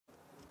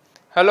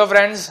Hello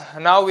friends,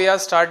 now we are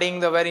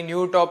starting the very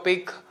new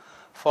topic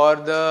for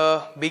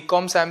the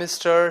BCom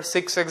semester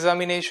 6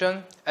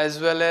 examination as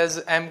well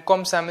as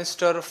MCom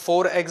semester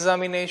 4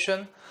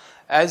 examination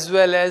as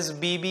well as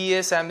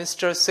BBA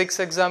semester 6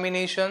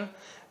 examination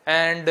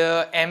and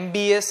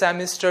MBA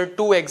semester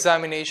 2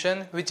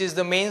 examination, which is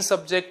the main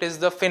subject is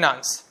the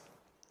finance.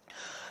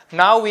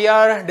 Now we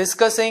are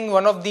discussing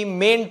one of the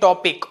main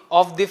topic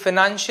of the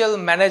financial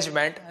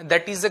management,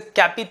 that is the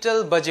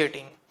capital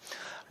budgeting.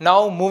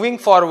 Now moving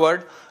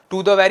forward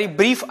to the very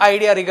brief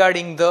idea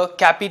regarding the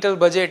capital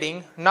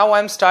budgeting, now I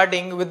am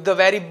starting with the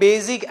very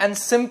basic and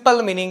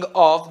simple meaning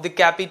of the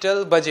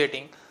capital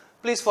budgeting.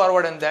 Please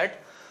forward on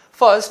that.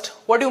 First,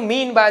 what do you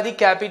mean by the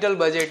capital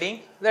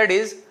budgeting? That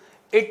is,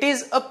 it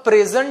is a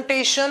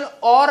presentation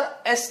or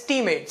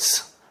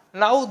estimates.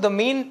 Now the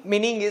main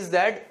meaning is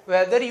that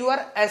whether you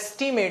are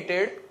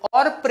estimated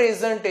or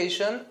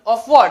presentation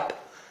of what?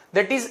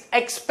 That is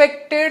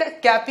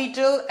expected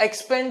capital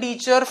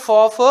expenditure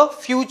for a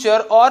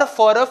future or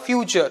for a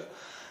future.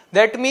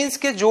 That means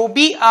कि जो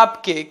भी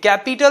आपके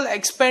capital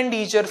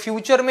expenditure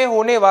future में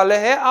होने वाले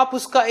हैं आप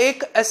उसका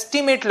एक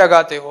एस्टिमेट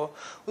लगाते हो,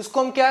 उसको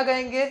हम क्या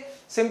कहेंगे?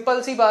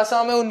 सिंपल सी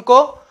भाषा में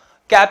उनको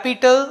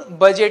कैपिटल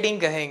बजटिंग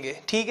कहेंगे.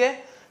 ठीक है.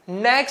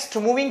 Next,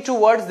 moving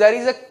towards, there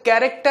is a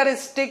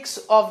characteristics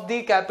of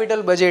the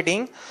capital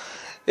budgeting.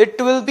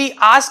 It will be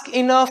asked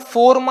in a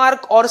 4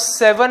 mark or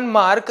 7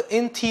 mark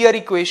in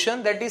theory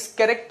question, that is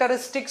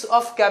characteristics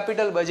of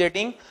capital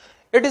budgeting.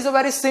 It is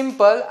very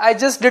simple. I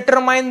just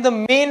determine the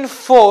main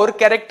 4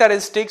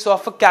 characteristics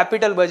of a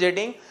capital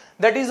budgeting.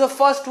 That is, the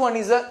first one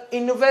is a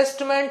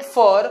investment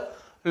for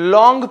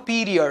long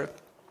period.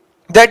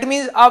 That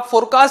means आप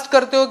forecast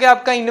करते हो कि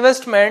आपका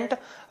investment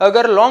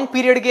अगर long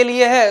period के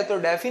लिए है तो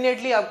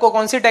डेफिनेटली आपको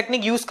कौन सी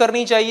टेक्निक यूज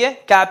करनी चाहिए?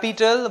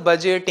 Capital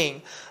budgeting.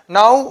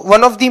 Now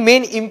one of the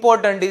main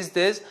important is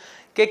this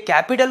कि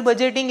capital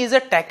budgeting is a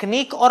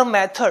technique और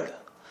method.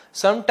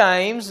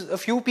 Sometimes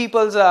few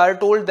peoples are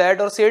told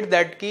that और सेड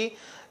दैट कि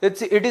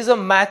it is a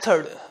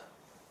method.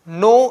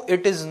 No,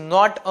 it is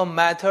not a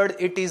method,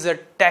 it is a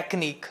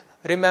technique.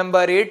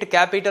 Remember it,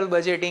 capital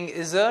budgeting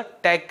is a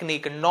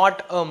technique,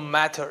 not a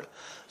method.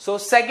 So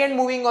second,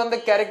 moving on the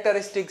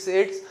characteristics,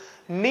 it's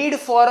need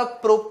for a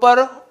proper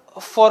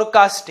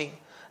forecasting.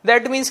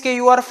 That means that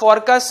you are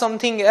forecast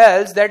something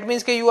else. That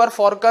means that you are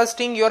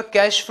forecasting your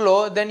cash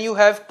flow. Then you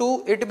have to,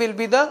 it will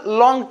be the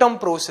long term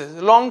process,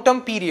 long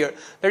term period.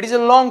 That is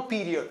a long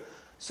period.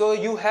 So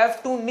you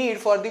have to need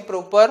for the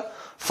proper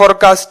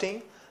forecasting.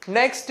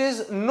 Next is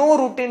no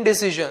routine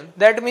decision.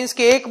 That means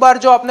कि एक बार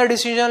जो आपने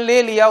decision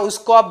ले लिया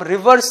उसको आप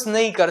reverse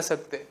नहीं कर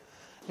सकते.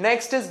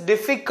 Next is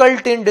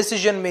difficult in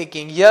decision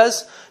making.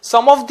 Yes,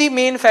 some of the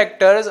main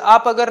factors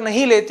आप अगर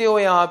नहीं लेते हो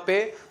यहाँ पे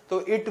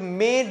तो it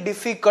may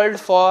difficult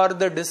for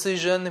the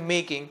decision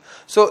making.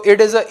 So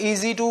it is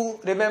easy to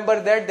remember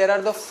that there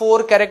are the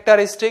 4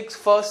 characteristics.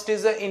 First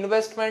is a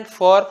investment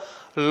for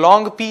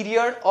long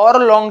period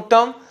और long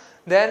term.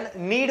 Then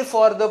need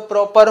for the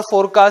proper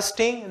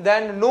forecasting,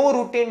 then no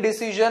routine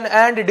decision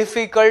and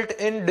difficult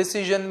in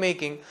decision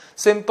making.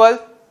 Simple.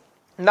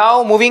 Now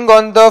moving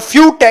on the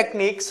few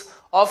techniques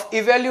of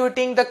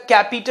evaluating the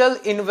capital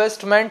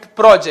investment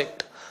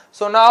project.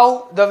 So now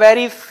the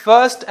very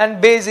first and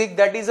basic,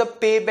 that is a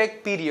payback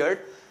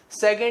period.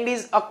 Second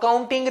is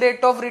accounting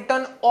rate of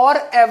return or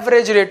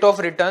average rate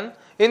of return.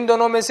 इन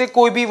दोनों में से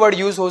कोई भी word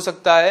use हो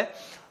सकता है.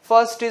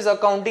 First is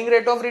accounting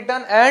rate of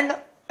return and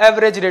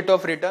average rate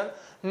of return.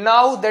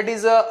 Now that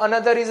is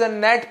another is a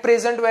net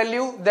present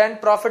value, then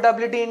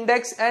profitability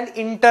index and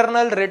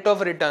internal rate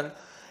of return.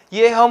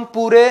 ये हम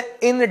पूरे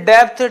in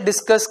depth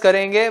discuss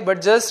करेंगे,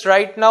 but just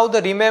right now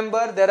the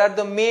remember there are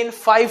the main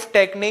 5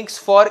 techniques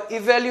for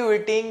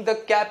evaluating the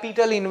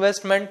capital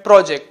investment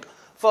project.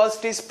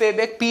 First is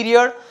payback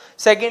period,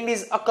 second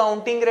is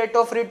accounting rate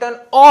of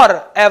return or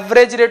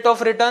average rate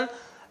of return,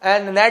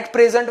 and net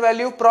present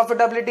value,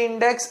 profitability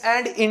index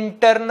and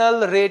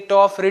internal rate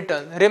of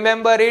return.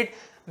 Remember it.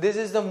 This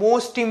is the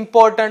most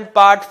important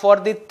part for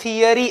the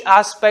theory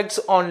aspects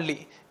only.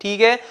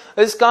 ठीक है.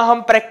 इसका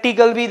हम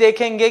practical भी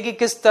देखेंगे कि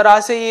किस तरह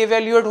से ये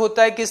इवेल्युएट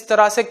होता है, किस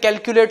तरह से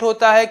कैलकुलेट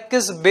होता है,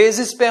 किस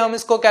बेसिस पे हम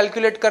इसको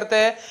कैलकुलेट करते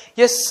हैं.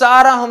 ये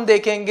सारा हम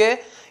देखेंगे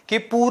कि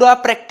पूरा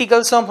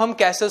प्रैक्टिकल सम हम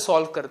कैसे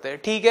सॉल्व करते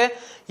हैं. ठीक है.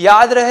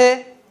 याद रहे,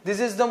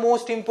 this is the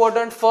most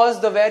important.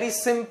 First, the very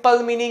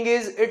simple meaning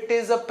is it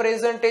is a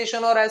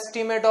presentation or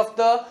estimate of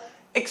the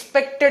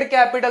expected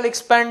capital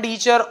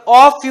expenditure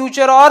of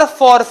future or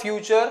for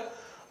future.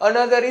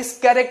 Another is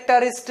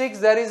characteristics.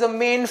 There is a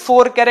main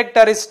 4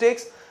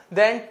 characteristics.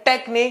 Then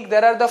technique.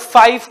 There are the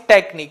 5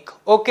 technique.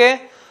 Okay.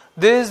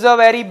 This is the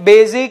very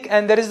basic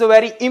and there is the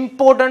very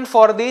important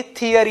for the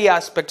theory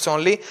aspects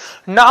only.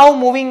 Now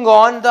moving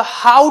on, the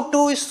how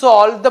to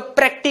solve the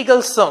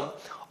practical sum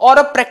or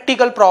a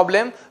practical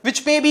problem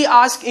which may be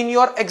asked in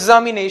your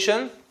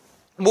examination.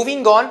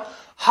 Moving on,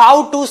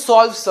 how to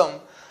solve sum.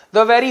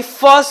 The very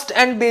first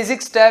and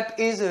basic step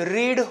is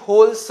read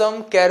whole sum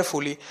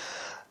carefully.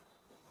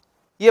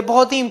 ये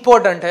बहुत ही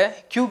important है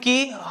क्योंकि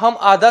हम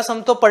आधा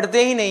सम तो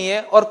पढ़ते ही नहीं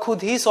है और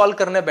खुद ही सॉल्व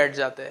करने बैठ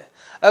जाते हैं.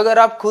 अगर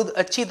आप खुद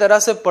अच्छी तरह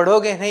से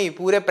पढ़ोगे नहीं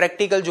पूरे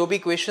प्रैक्टिकल जो भी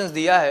क्वेश्चंस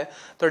दिया है,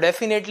 तो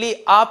डेफिनेटली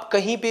आप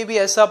कहीं पे भी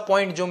ऐसा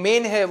पॉइंट जो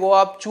मेन है वो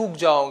आप चूक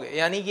जाओगे,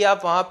 यानी कि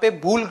आप वहां पे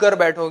भूल कर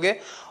बैठोगे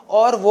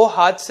और वो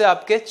हाथ से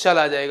आपके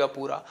चला जाएगा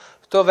पूरा।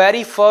 तो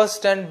very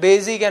first and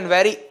basic and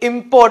very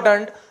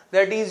important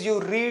that is you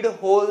read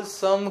whole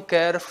some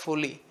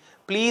carefully.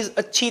 Please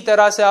अच्छी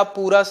तरह से आप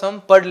पूरा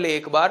सम पढ़ ले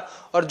एक बार,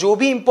 और जो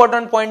भी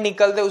इंपॉर्टेंट पॉइंट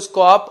निकलते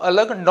उसको आप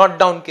अलग नोट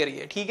डाउन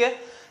करिए, ठीक है।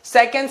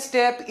 Second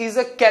step is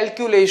a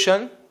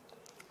calculation.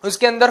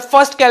 उसके अंदर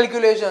फर्स्ट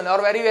कैलकुलेशन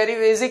और very very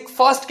basic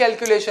first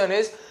calculation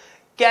is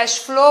cash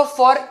flow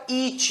for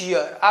each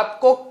year.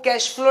 आपको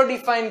कैश फ्लो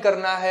डिफाइन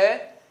करना है।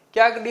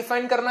 क्या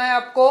डिफाइन करना है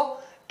आपको?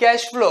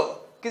 कैश फ्लो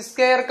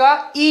किसके ईयर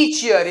का?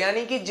 ईच ईयर,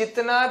 यानी कि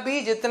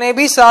जितने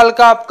भी साल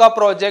का आपका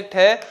प्रोजेक्ट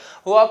है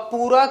वो आप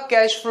पूरा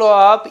कैश फ्लो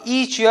आप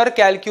ईच ईयर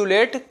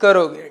कैलकुलेट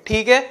करोगे,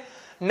 ठीक है।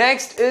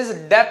 Next is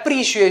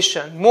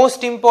depreciation.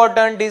 Most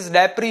important is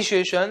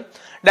depreciation.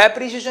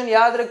 Depreciation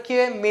याद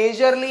रखिए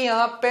मेजरली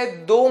यहाँ पे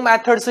दो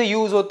मेथड से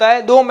यूज होता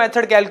है, दो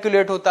मेथड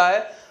कैलकुलेट होता है।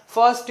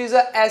 First is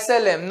a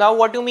SLM. Now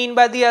what you mean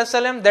by the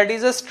SLM? That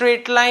is a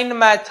straight line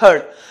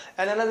method.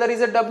 And another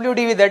is a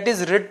WDV, that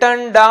is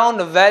written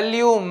down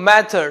value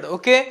method.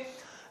 Okay.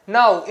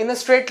 Now in a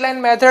straight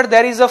line method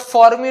there is a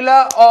formula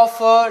of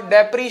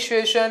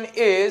depreciation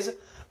is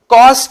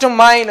cost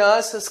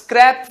minus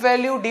scrap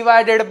value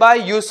divided by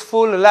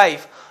useful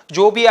life.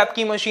 जो भी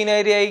आपकी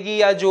machinery रहेगी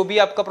या जो भी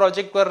आपका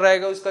project कर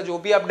रहेगा उसका जो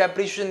भी आप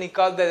डेप्रिसिएशन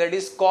निकालते हैं that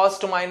is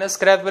cost minus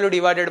scrap value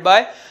divided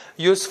by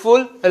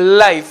useful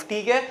life,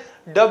 ठीक है।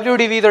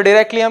 WDV तो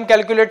डायरेक्टली हम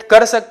कैलकुलेट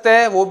कर सकते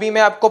हैं, वो भी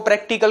मैं आपको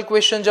प्रैक्टिकल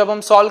क्वेश्चन जब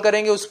हम सॉल्व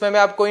करेंगे उसमें मैं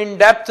आपको इन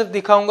डेप्थ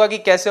दिखाऊंगा कि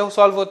कैसे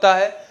सॉल्व होता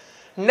है।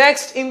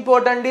 Next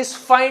important is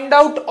find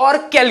out और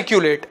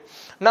कैलकुलेट।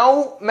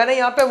 नाउ मैंने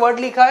यहाँ पे वर्ड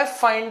लिखा है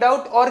फाइंड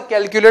आउट और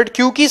कैलकुलेट,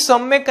 क्योंकि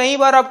सम में कई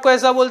बार आपको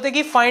ऐसा बोलते हैं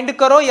कि फाइंड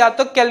करो या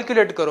तो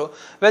कैलकुलेट करो।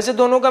 वैसे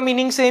दोनों का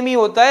मीनिंग सेम ही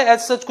होता है, एज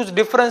सच कुछ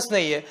डिफरेंस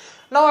नहीं है।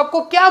 नाउ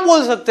आपको क्या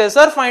बोल सकते हैं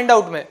सर फाइंड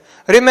आउट में?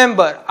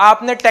 रिमेंबर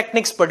आपने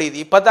टेक्निक्स पढ़ी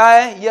थी, पता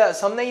है?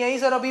 यस, हमने यही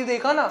सर अभी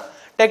देखा ना,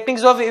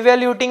 techniques of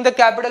evaluating the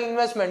capital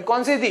investment.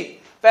 कौन सी थी?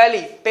 पहली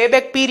पे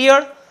back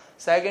period,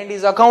 second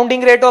is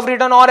accounting rate of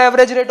return और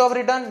average rate of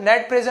return,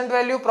 net present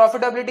value,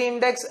 profitability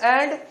index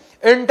and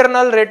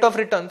internal rate of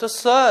return. तो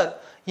सर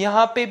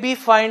यहां पे भी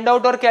फाइंड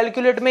आउट और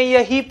कैलकुलेट में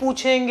यही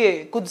पूछेंगे,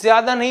 कुछ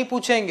ज्यादा नहीं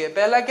पूछेंगे।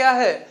 पहला क्या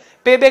है?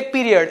 पे back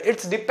period,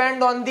 it's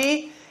depend on the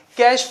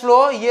cash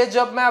flow. ये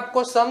जब मैं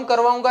आपको सम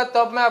करवाऊंगा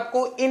तब मैं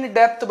आपको इन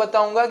डेप्थ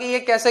बताऊंगा कि ये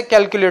कैसे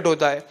कैलकुलेट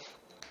होता है।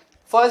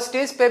 फर्स्ट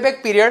इज पे बैक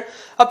पीरियड।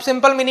 अब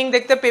सिंपल मीनिंग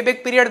देखते हैं पे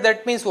back period,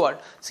 that means what?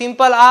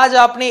 Simple, आज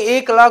आपने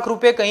 1 लाख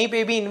रुपए कहीं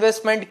पे भी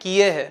इन्वेस्टमेंट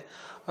किए हैं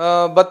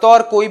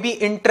बतौर कोई भी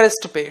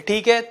इंटरेस्ट पे,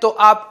 ठीक है, तो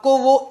आपको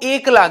वो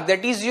 1 lakh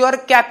that is your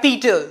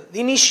capital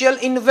initial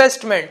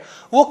investment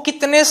वो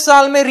कितने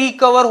साल में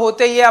रिकवर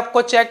होते ये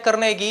आपको चेक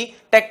करने की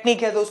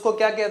टेक्निक है, तो उसको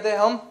क्या कहते हैं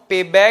हम?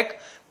 पे बैक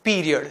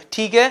पीरियड,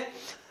 ठीक है।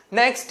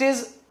 Next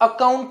is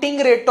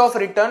accounting rate of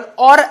return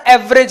और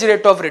एवरेज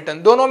रेट ऑफ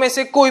रिटर्न। दोनों में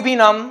से कोई भी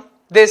नाम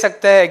दे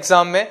सकते हैं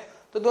एग्जाम में,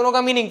 तो दोनों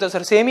का मीनिंग तो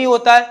सर सेम ही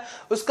होता है।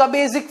 उसका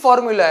बेसिक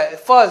फॉर्मूला है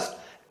first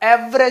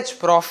average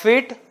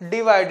profit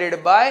divided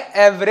by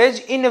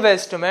average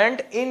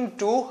investment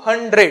into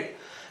 100।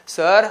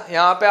 Sir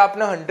यहाँ पे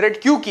आपने 100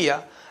 क्यों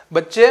किया?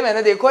 बच्चे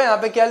मैंने देखो यहाँ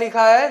पे क्या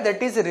लिखा है,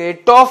 that is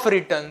rate of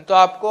return, तो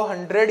आपको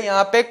 100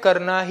 यहाँ पे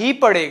करना ही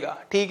पड़ेगा,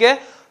 ठीक है।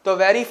 तो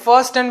very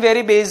first and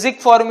very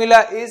basic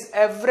formula is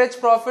average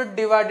profit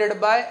divided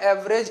by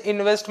average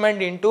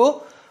investment into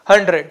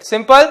 100,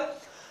 simple.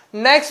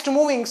 Next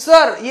moving,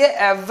 sir ये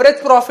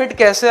एवरेज प्रॉफिट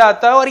कैसे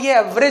आता है और ये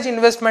एवरेज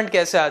इन्वेस्टमेंट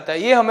कैसे आता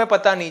है, ये हमें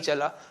पता नहीं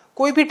चला।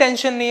 कोई भी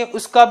टेंशन नहीं है,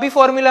 उसका भी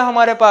फॉर्मूला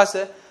हमारे पास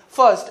है।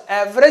 First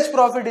average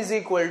profit is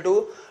equal to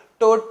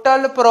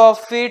total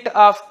profit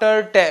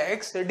after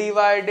tax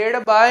divided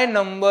by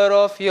number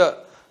of year.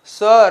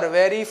 Sir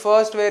very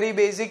first very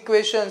basic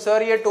question,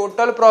 sir ये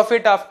टोटल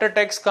प्रॉफिट आफ्टर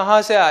टैक्स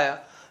कहां से आया?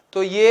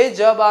 तो ये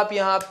जब आप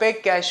यहाँ पे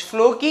कैश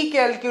फ्लो की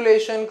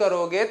कैलकुलेशन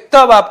करोगे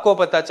तब आपको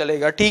पता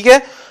चलेगा, ठीक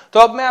है। तो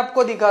अब मैं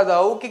आपको दिखाता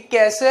हूं कि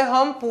कैसे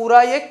हम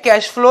पूरा ये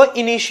कैश फ्लो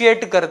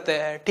इनिशिएट करते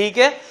हैं, ठीक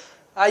है।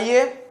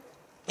 आइए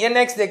ये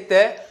नेक्स्ट देखते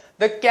हैं,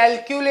 the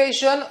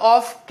calculation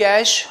of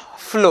cash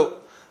flow.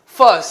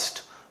 First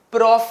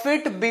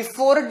profit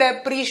before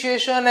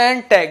depreciation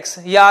and tax,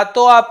 या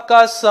तो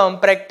आपका सम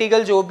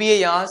प्रैक्टिकल जो भी है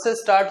यहां से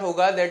स्टार्ट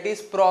होगा, that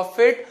is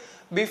profit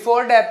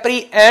before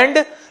डेप्री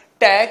and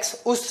tax,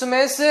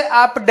 उसमें से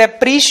आप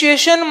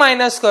डेप्रीशिएशन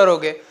माइनस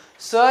करोगे।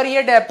 सर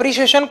ये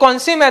डेप्रीशिएशन कौन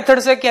सी मेथड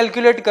से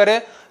कैलकुलेट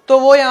करें? तो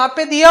वो यहां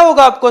पे दिया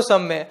होगा आपको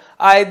सम में,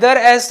 आइदर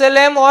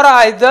SLM और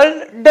आइदर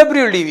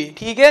WDV,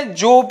 ठीक है,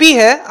 जो भी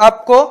है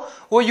आपको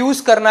वो यूज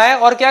करना है।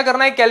 और क्या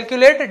करना है?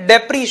 कैलकुलेट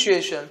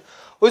डेप्रीशिएशन,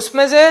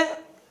 उसमें से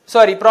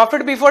sorry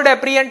profit before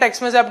डेप्री and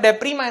tax में से आप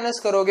डेप्री माइनस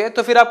करोगे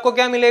तो फिर आपको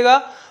क्या मिलेगा?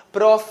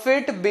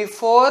 प्रॉफिट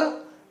बिफोर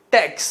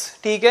टैक्स,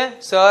 ठीक है।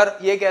 सर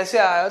ये कैसे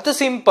आया? तो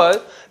सिंपल,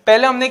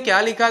 पहले हमने क्या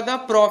लिखा था?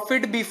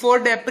 Profit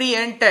before डेप्री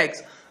and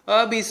tax.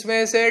 अब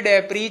इसमें से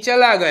डेप्री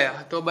चला गया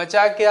तो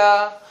बचा क्या?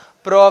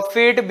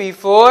 प्रॉफिट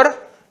बिफोर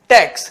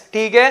टैक्स,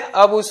 ठीक है।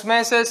 अब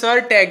उसमें से सर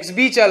टैक्स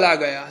भी चला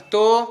गया,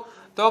 तो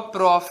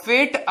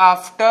प्रॉफिट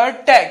आफ्टर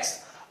टैक्स।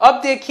 अब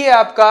देखिए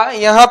आपका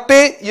यहाँ पे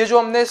ये जो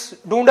हमने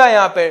ढूंढा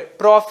यहाँ पे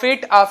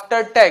प्रॉफिट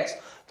आफ्टर टैक्स,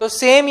 तो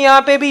सेम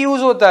यहाँ पे भी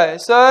यूज होता है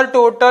sir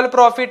total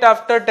profit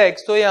after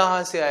tax, तो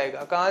यहां से आएगा,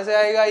 कहां से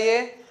आएगा ये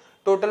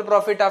टोटल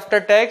प्रॉफिट आफ्टर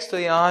टैक्स, तो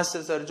यहां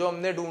से सर जो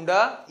हमने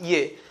ढूंढा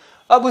ये।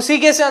 अब उसी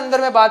के से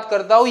अंदर मैं बात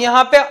करता हूं,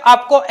 यहां पे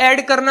आपको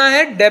ऐड करना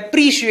है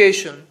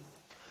डेप्रीशिएशन,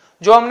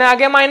 जो हमने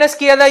आगे माइनस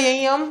किया था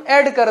यही हम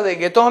ऐड कर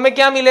देंगे, तो हमें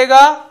क्या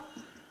मिलेगा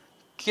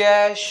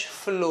कैश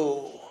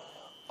फ्लो।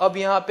 अब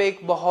यहां पे एक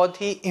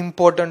बहुत ही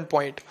इंपॉर्टेंट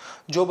पॉइंट,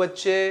 जो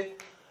बच्चे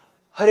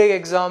हर एक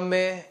एग्जाम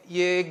में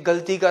ये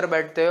गलती कर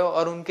बैठते हो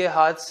और उनके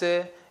हाथ से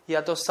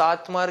या तो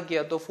 7 मार्क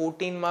या तो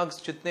 14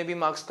 मार्क्स, जितने भी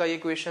मार्क्स का ये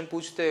क्वेश्चन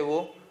पूछते हैं वो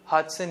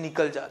हाथ से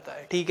निकल जाता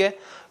है, ठीक है।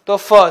 तो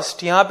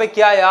फर्स्ट यहां पे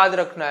क्या याद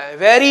रखना है,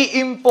 very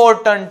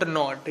important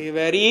note,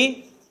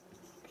 very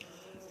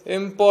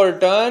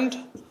important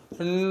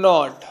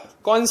note,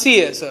 कौन सी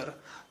है सर,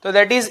 तो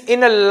that is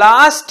in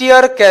last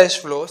year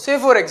cash flow. से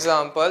फॉर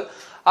एग्जाम्पल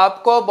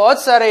आपको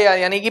बहुत सारे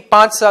यानी कि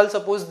 5 साल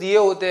सपोज दिए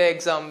होते हैं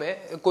एग्जाम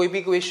में कोई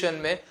भी क्वेश्चन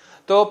में,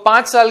 तो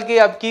 5 साल की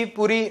आपकी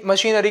पूरी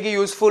मशीनरी की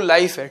यूजफुल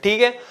लाइफ है,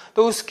 ठीक है।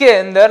 तो उसके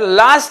अंदर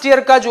लास्ट ईयर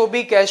का जो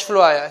भी कैश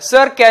फ्लो आया,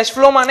 सर कैश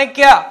फ्लो माने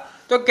क्या,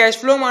 तो कैश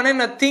फ्लो माने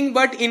nothing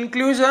but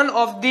inclusion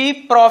of the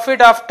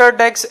profit after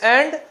tax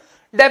and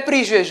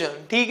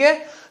depreciation, ठीक है।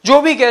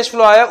 जो भी कैश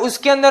फ्लो आया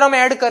उसके अंदर हम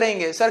ऐड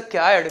करेंगे, सर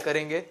क्या ऐड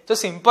करेंगे, तो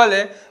सिंपल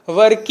है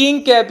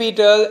working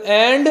capital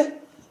and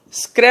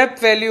scrap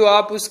value,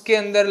 आप उसके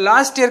अंदर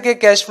लास्ट ईयर के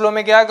कैश फ्लो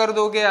में क्या कर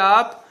दोगे,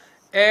 आप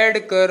ऐड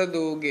कर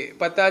दोगे।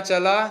 पता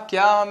चला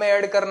क्या हमें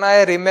ऐड करना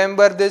है,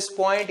 remember this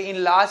point, in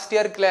last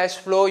year cash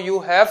flow you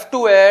have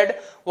to add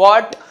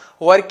what,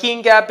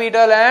 working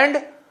capital and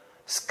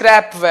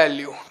scrap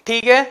value,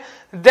 ठीक है।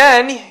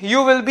 Then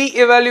you will be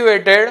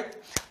evaluated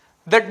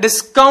the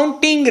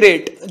discounting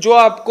rate, जो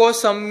आपको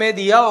सम में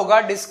दिया होगा,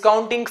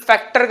 डिस्काउंटिंग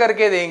फैक्टर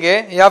करके देंगे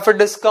या फिर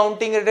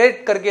डिस्काउंटिंग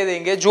रेट करके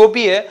देंगे, जो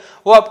भी है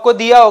वो आपको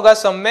दिया होगा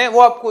सम में,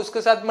 वो आपको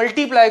उसके साथ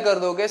मल्टीप्लाई कर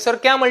दोगे। सर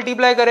क्या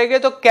मल्टीप्लाई करेंगे,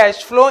 तो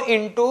cash flow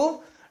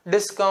into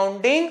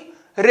discounting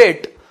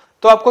rate,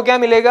 तो आपको क्या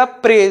मिलेगा,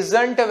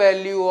 present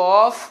value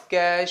of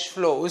cash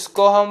flow,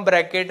 उसको हम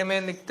ब्रैकेट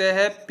में लिखते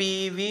हैं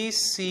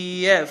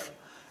PVCF,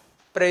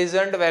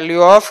 present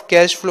value of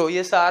cash flow.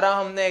 ये सारा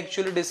हमने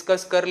एक्चुअली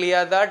डिस्कस कर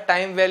लिया था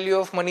टाइम वैल्यू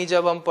ऑफ मनी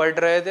जब हम पढ़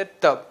रहे थे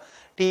तब,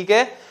 ठीक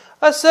है।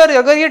 सर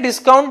अगर ये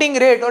डिस्काउंटिंग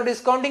रेट और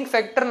डिस्काउंटिंग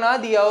फैक्टर ना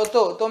दिया हो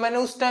तो मैंने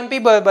उस टाइम पे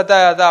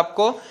बताया था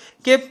आपको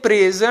कि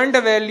प्रेजेंट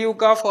वैल्यू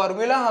का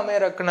फॉर्मूला हमें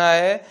रखना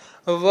है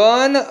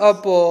 1/1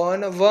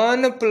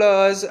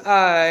 +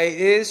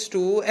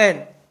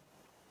 I/n।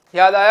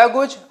 याद आया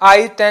कुछ,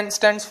 I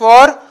stands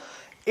for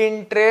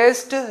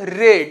interest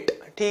rate,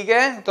 ठीक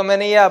है। तो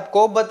मैंने ये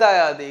आपको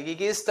बताया देगी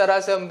कि इस तरह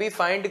से हम भी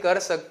फाइंड कर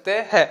सकते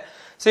हैं।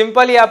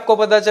 सिंपल ये आपको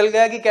पता चल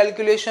गया कि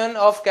कैलकुलेशन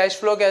ऑफ कैश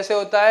फ्लो कैसे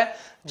होता है।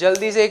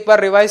 जल्दी से एक बार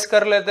रिवाइज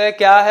कर लेते हैं,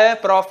 क्या है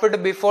प्रॉफिट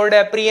बिफोर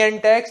डेप्री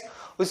एंड टैक्स,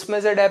 उसमें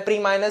से डेप्री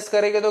माइनस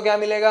करेंगे तो क्या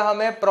मिलेगा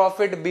हमें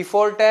प्रॉफिट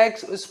बिफोर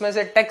टैक्स, उसमें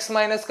से टैक्स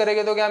माइनस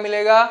करेंगे तो क्या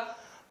मिलेगा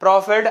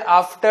प्रॉफिट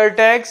आफ्टर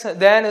टैक्स,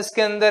 देन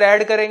उसके अंदर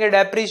ऐड करेंगे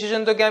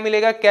डेप्रीशिएशन तो क्या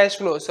मिलेगा cash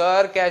flow.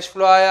 Sir cash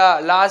flow आया,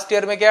 लास्ट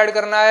ईयर में क्या ऐड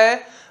करना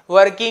है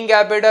working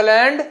capital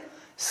and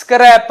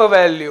scrap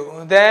value,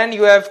 then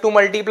you have to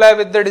multiply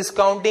with the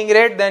discounting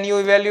rate, then you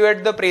evaluate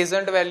the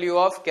present value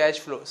of cash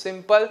flow,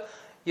 simple,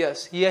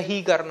 yes,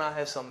 यही करना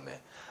है सम में।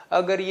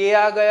 अगर ये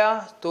आ गया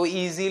तो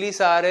इजीली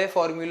सारे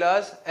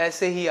फॉर्मूलाज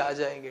ऐसे ही आ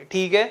जाएंगे,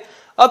 ठीक है।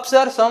 अब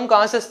सर सम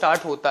कहां से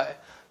स्टार्ट होता है,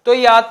 तो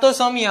या तो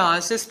सम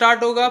यहां से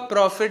स्टार्ट होगा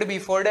प्रॉफिट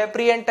बिफोर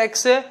डेप्री एंड टैक्स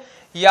से,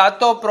 या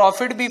तो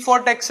प्रॉफिट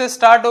बिफोर टैक्स से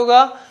स्टार्ट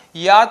होगा,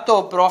 या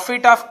तो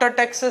प्रॉफिट आफ्टर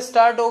टैक्स से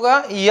स्टार्ट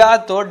होगा, या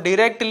तो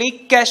डायरेक्टली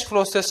कैश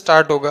फ्लो से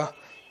स्टार्ट होगा,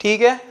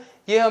 ठीक है।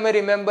 ये हमें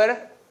रिमेंबर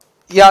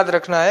याद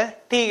रखना है,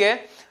 ठीक है।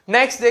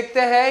 नेक्स्ट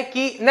देखते हैं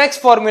कि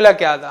नेक्स्ट फॉर्मूला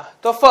क्या था,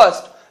 तो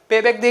फर्स्ट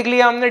पेबैक देख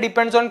लिया हमने,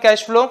 depends on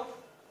cash flow.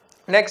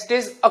 Next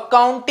is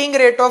accounting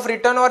rate of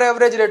return और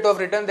average rate of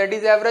return, that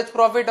is average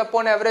profit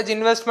upon average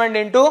investment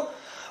into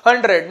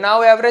 100।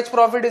 Now average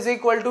profit is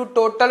equal to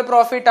total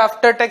profit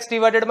after tax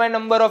divided by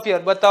number of year.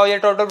 बताओ ये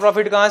total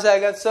profit कहां से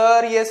आएगा,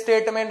 sir ये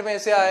statement में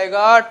से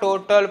आएगा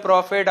total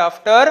profit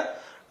after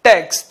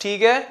tax,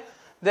 ठीक है।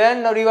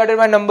 Then divided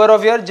by number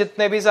of year,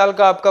 जितने भी साल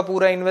का आपका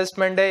पूरा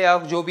इन्वेस्टमेंट है या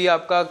जो भी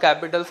आपका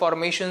कैपिटल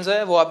फॉर्मेशंस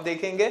है वो आप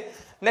देखेंगे।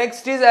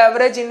 Next is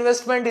average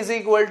investment is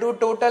equal to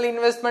total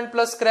investment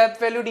plus scrap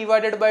value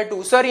divided by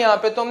 2। Sir यहाँ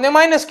पे तो हमने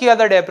माइनस किया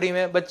था डेप्री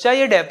में, बच्चा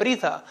ये डेप्री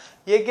था,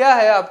 ये क्या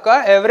है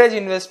आपका एवरेज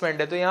इन्वेस्टमेंट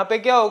है, तो यहाँ पे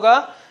क्या होगा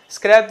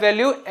स्क्रैप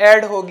वैल्यू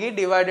ऐड होगी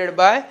divided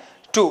by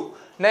 2।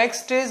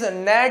 Next is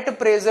net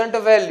present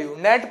value,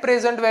 net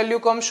present value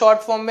को हम शॉर्ट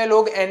फॉर्म में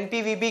लोग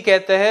एनपीवी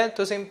कहते हैं,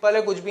 तो सिंपल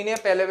है कुछ भी नहीं है,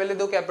 पहले पहले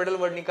दो कैपिटल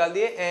वर्ड निकाल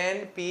दिए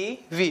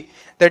NPV,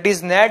 that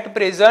is net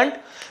present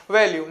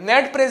value.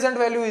 Net present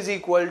value is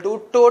equal to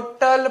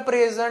total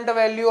present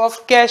value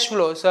of cash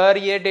flow. Sir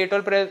ये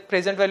total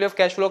present value of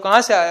cash flow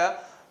कहां से आया,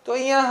 तो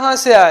यहां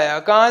से आया,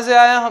 कहां से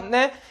आया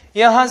हमने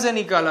यहां से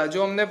निकाला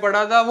जो हमने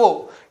पढ़ा था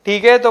वो,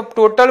 ठीक है। तो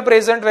total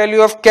present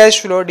value of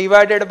cash flow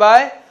divided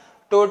by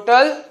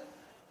total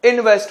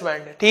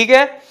investment, ठीक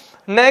है।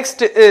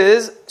 Next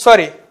is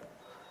sorry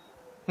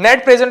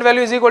net present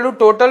value is equal to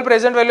total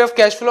present value of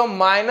cash flow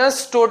minus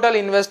total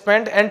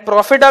investment, and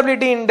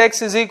profitability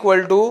index is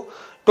equal to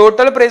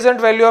total present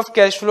value of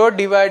cash flow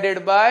divided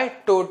by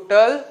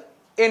total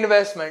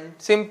investment.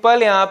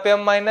 Simple, यहाँ पे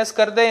हम minus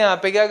करते हैं, यहाँ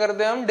पे क्या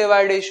करते हैं हम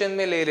डिवाइडेशन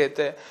में ले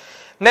लेते हैं।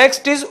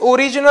 Next is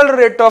original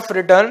rate of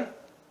return,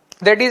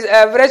 that is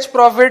average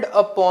profit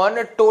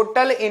upon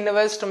total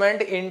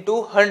investment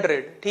into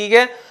 100, ठीक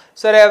है।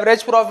 सर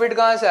एवरेज प्रॉफिट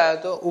कहां से आया,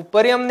 तो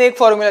ऊपर ही हमने एक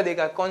फॉर्मूला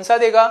देखा, कौन सा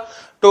देखा,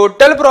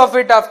 total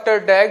profit after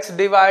tax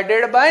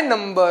divided by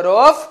number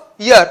of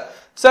year.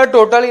 Sir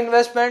total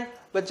investment,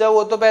 बच्चा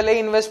वो तो पहले ही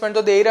इन्वेस्टमेंट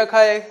तो दे ही रखा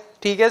है,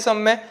 ठीक है सब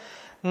में।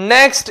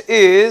 Next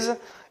is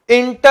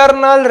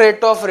internal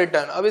rate of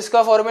return. अब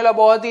इसका फॉर्मूला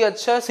बहुत ही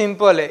अच्छा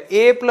सिंपल है,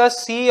 ए प्लस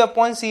सी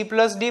upon C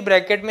plus D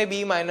bracket में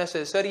बी माइनस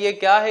है। सर ये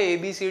क्या है, ए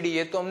बी सी डी,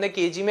 ये तो हमने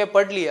केजी में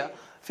पढ़ लिया,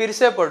 फिर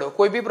से पढ़ो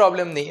कोई भी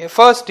प्रॉब्लम नहीं है।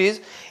 First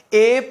is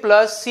a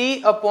plus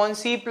C upon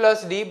C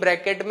plus D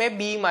bracket में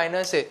बी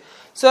माइनस है।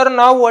 Sir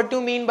now what you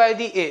mean by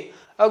the ए,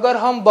 अगर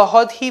हम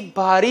बहुत ही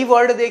भारी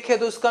वर्ड देखें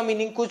तो उसका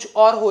मीनिंग कुछ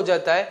और हो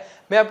जाता है।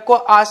 मैं आपको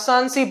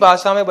आसान सी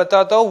भाषा में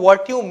बताता हूं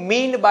what you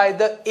mean by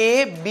the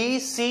A B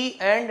C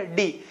and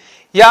D.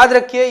 याद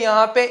रखिए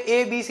यहाँ पे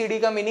ए बी सी डी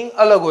का मीनिंग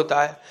अलग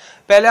होता है।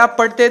 पहले आप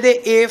पढ़ते थे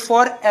ए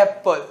फॉर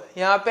एप्पल,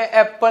 यहाँ पे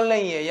एप्पल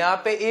नहीं है,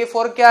 यहाँ पे ए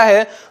फॉर क्या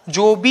है,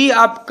 जो भी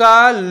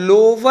आपका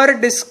लोअर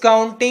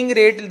डिस्काउंटिंग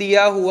रेट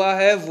दिया हुआ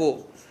है वो,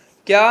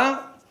 क्या,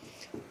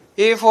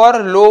 A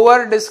for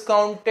lower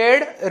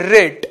discounted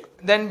rate.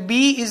 Then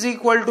B is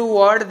equal to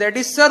what, that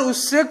is sir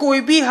उससे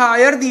कोई भी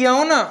हायर दिया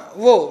हो ना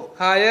वो,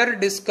 higher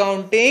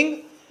discounting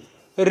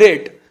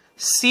rate.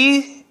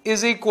 C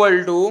is equal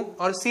to,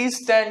 or C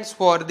stands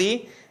for the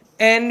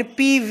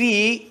NPV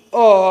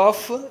of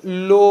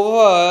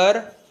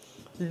lower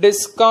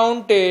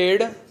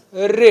discounted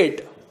rate,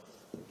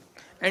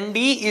 and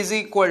D is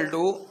equal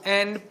to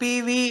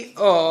NPV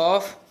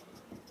of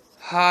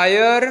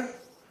higher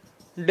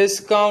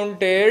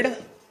discounted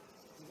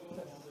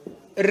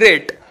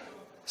rate.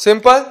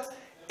 Simple.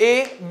 A,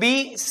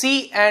 B,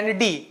 C and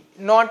D,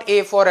 not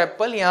A for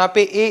apple. यहाँ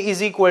पे A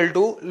is equal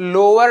to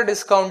lower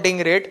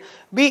discounting rate,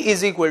 B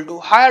is equal to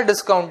higher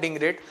discounting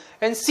rate,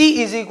 and C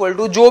is equal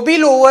to जो भी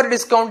lower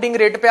discounting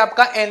rate पे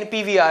आपका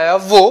NPV आया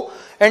वो,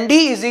 and D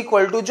is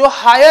equal to जो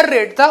higher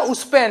rate था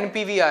उस पे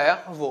NPV आया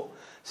वो।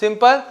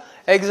 सिंपल।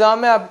 एग्जाम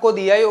में आपको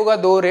दिया ही होगा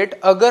दो रेट,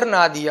 अगर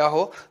ना दिया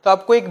हो तो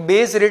आपको एक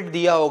बेस रेट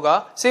दिया होगा।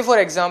 से फॉर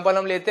एग्जांपल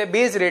हम लेते हैं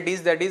base rate is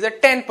that is a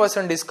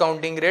 10%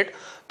 discounting rate,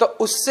 तो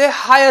उससे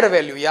हायर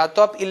वैल्यू या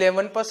तो आप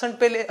 11%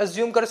 पे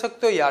अज्यूम कर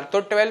सकते हो, या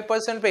तो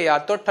 12% पे, या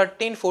तो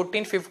 13,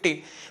 14, 15,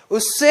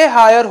 उससे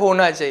हायर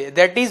होना चाहिए।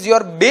 दैट इज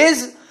योर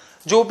बेस,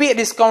 जो भी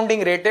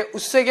डिस्काउंटिंग रेट है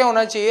उससे क्या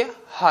होना चाहिए,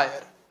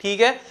 हायर,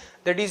 ठीक है।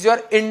 That is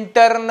your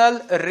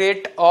internal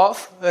rate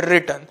of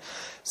return.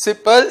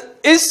 Simple.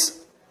 इस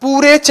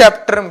पूरे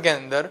चैप्टर के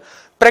अंदर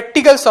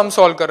प्रैक्टिकल सम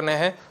सॉल्व करने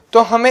हैं तो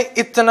हमें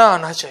इतना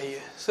आना चाहिए।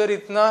 सर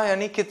इतना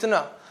यानी कितना,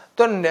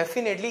 तो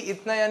डेफिनेटली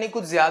इतना यानी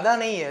कुछ ज्यादा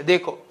नहीं है।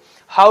 देखो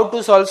हाउ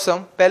टू सॉल्व सम,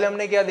 पहले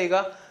हमने क्या देखा,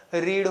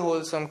 रीड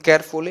होल सम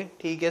केयरफुली,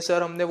 ठीक है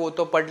सर हमने वो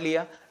तो पढ़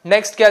लिया।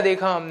 नेक्स्ट क्या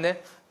देखा हमने,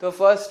 तो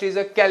first is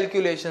a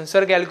calculation.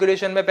 Sir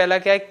calculation में पहला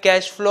क्या है,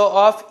 cash flow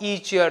of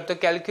each year. तो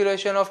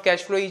calculation of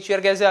cash flow each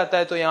year कैसे आता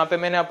है, तो यहाँ पे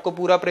मैंने आपको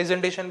पूरा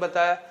प्रेजेंटेशन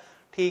बताया,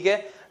 ठीक है।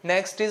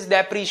 Next is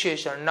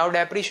depreciation. Now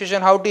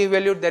depreciation, how to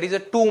evaluate? There is a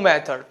two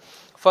method.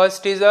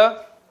 First is a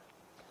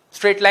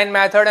straight line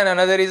method and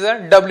another is a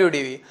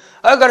WDV.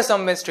 अगर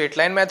सम में straight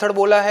line method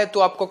बोला है तो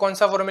आपको कौन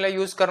सा फॉर्मूला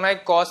यूज करना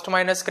है, cost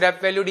minus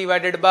scrap value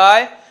divided by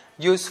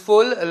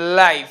useful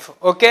life.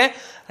 Okay.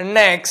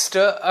 Next,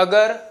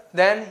 अगर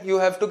then you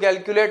have to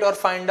calculate or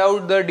find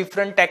out the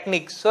different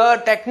techniques. Sir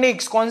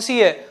techniques कौन सी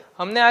है,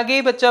 हमने आगे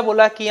ही बच्चा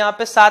बोला कि यहाँ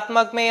पे 7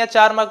 मार्क में या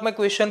 4 मार्क में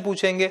क्वेश्चन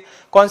पूछेंगे।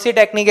 कौन सी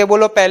टेक्निक है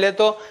बोलो, पहले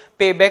तो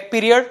payback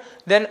period,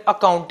 then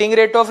accounting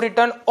rate of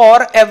return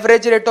और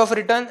average rate of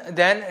return,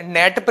 then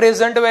net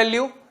present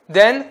value,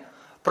 then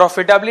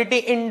profitability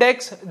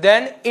index,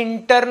 then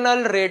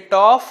internal rate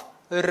of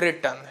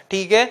return,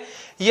 ठीक है।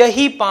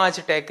 यही 5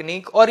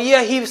 टेक्निक और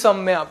यही सम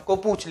में आपको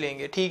पूछ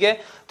लेंगे, ठीक है।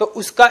 तो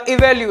उसका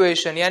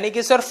इवेल्युएशन यानी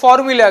कि सर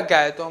फॉर्मूला क्या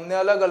है, तो हमने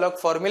अलग अलग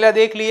फॉर्मूला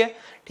देख लिए,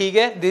 ठीक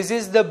है। This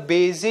is the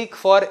basic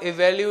for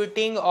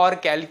evaluating और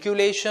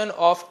calculation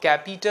of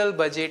capital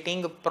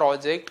budgeting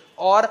project,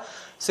 और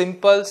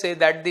simple say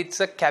that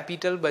it's a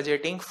capital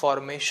budgeting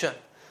formation.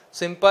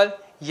 Simple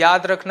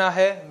याद रखना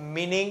है,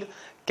 मीनिंग,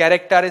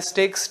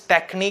 कैरेक्टरिस्टिक्स,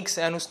 टेक्निक्स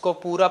एंड उसको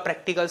पूरा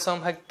प्रैक्टिकल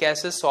सम है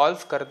कैसे सॉल्व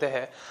करते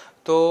हैं।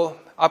 तो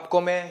आपको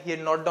मैं ये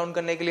नोट डाउन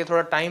करने के लिए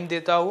थोड़ा टाइम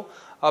देता हूँ,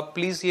 आप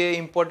प्लीज ये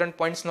इंपॉर्टेंट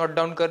पॉइंट्स नोट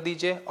डाउन कर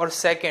दीजिए। और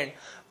सेकंड,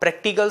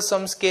 प्रैक्टिकल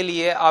सम्स के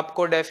लिए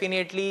आपको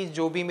डेफिनेटली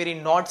जो भी मेरी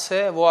नोट्स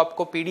है वो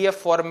आपको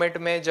पीडीएफ फॉर्मेट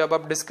में, जब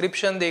आप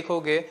डिस्क्रिप्शन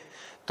देखोगे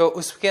तो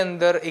उसके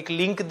अंदर एक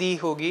लिंक दी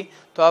होगी,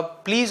 तो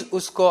आप प्लीज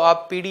उसको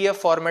आप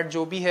पीडीएफ फॉर्मेट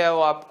जो भी है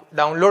वो आप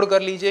डाउनलोड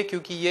कर लीजिए,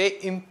 क्योंकि ये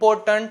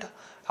इम्पोर्टेंट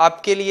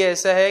आपके लिए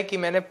ऐसा है कि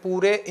मैंने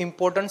पूरे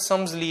इंपॉर्टेंट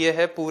सम्स लिए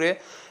हैं, पूरे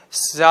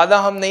ज्यादा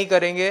हम नहीं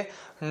करेंगे,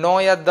 9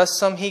 या 10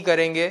 सम ही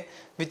करेंगे,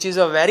 which is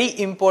a very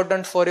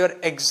important for your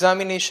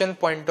examination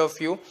point of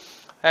view,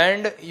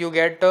 and you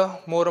get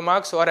more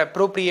marks or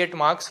appropriate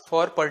marks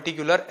for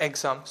particular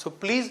exam. So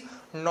please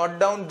note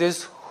down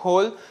this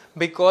whole,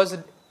 because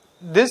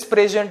this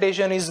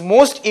presentation is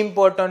most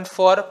important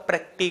for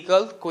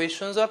practical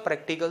questions or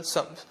practical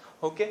sums.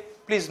 Okay,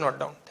 please note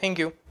down. Thank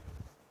you.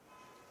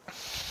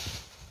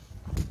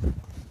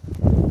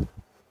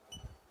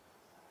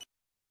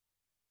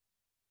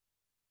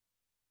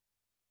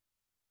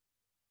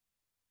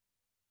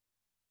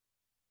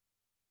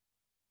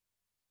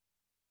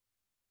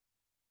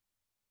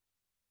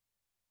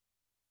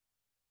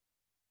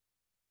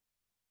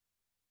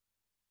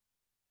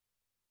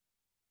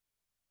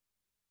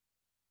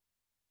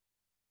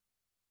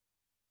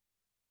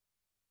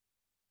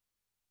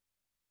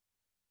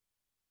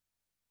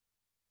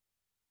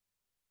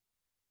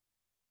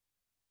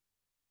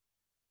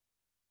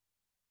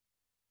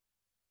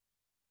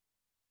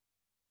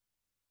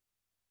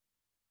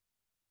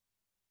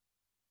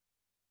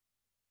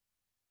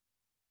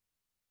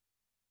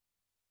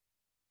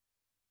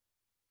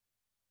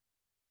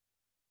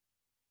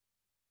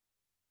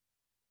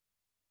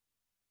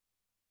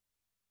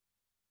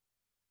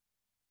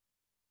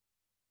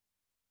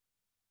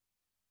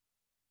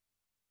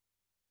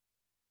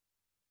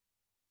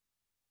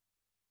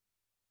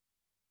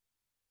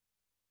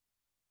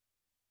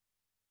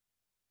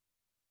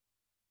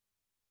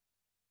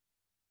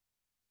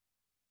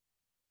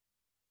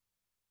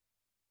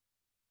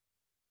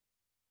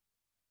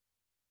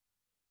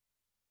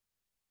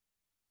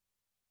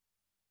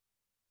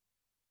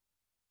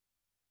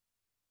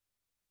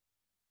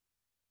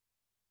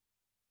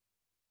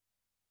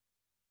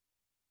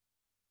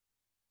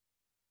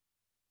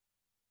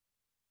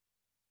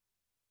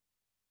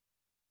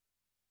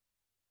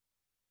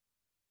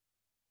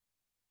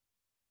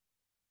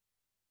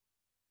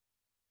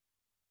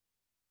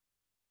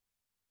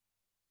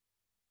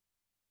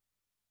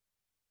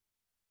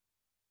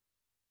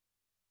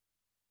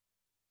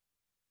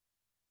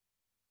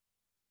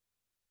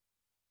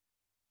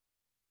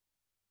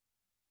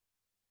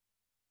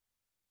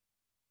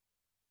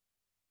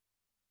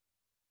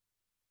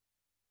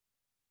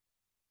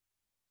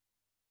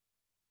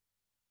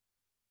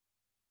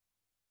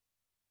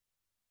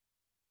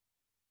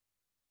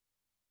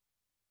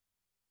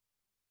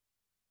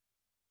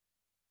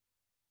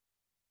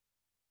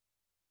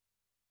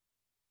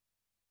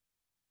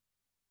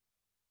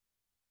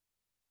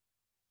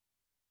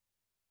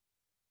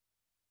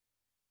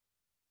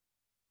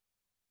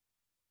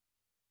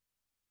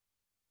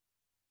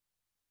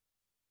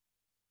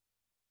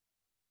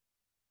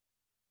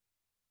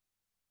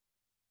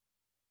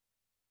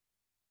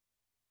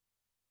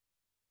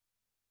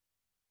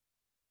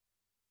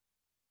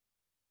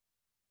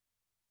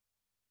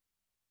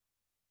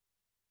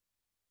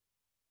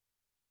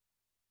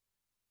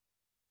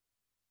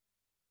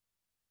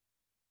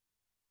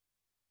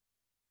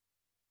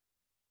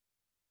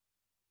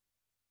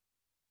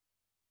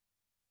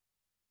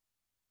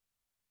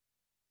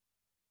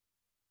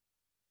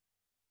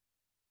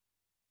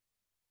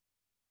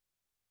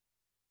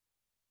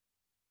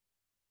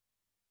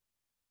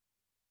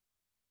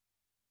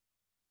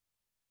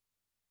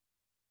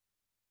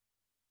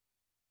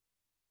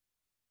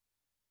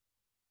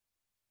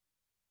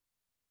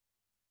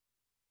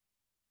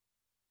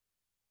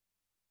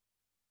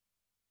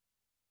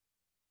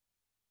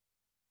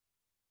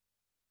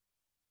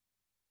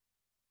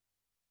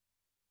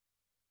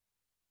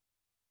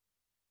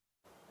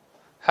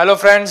 Hello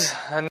friends,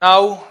 and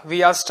now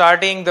we are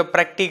starting the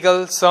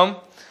practical sum,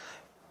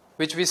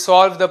 which we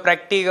solve the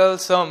practical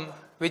sum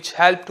which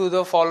help to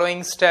the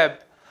following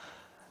step.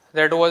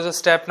 That was a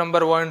step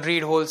number 1,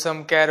 read whole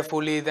sum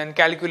carefully, then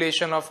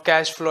calculation of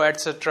cash flow,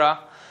 etc.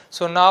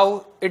 So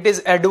now it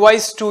is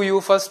advised to you,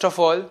 first of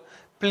all,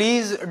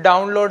 please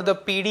download the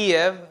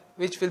PDF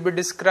which will be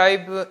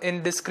described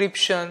in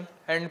description,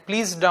 and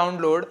please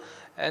download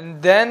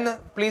and then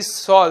please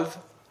solve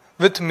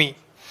with me.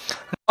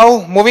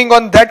 Now moving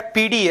on that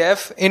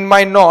PDF, in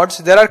my notes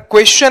there are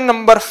question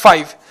number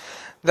 5.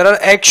 There are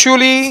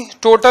actually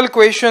total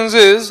questions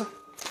is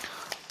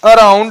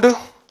around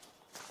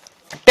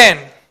 10.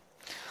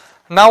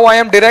 Now I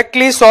am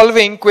directly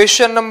solving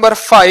question number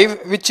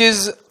 5, which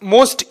is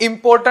most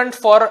important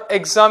for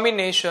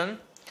examination.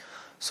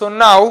 So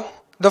now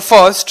the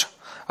first,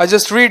 I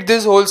just read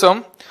this whole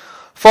sum.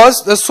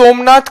 First, the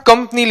Somnath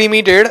Company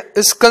Limited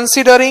is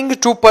considering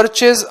to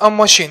purchase a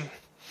machine.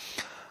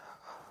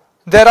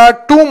 There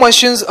are 2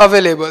 machines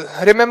available.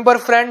 Remember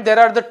friend, there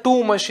are the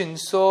 2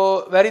 machines.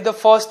 So the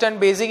first and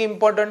basic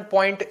important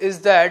point is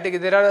that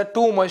there are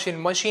 2 machines,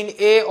 machine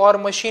A or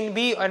machine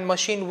B, and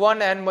machine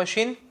 1 and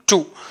machine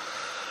 2.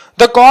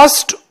 The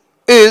cost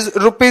is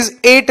rupees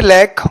 8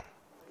 lakh.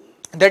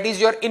 That is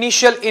your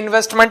initial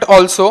investment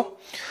also.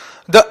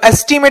 The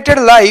estimated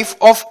life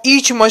of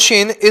each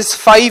machine is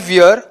 5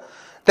 years.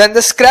 Then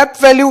the scrap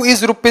value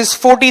is rupees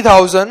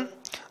 40,000.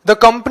 The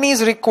company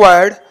is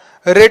required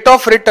rate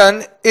of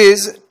return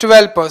is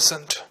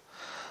 12%.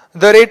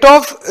 The rate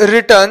of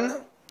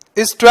return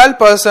is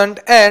 12%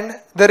 and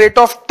the rate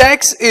of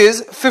tax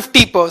is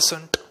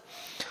 50%.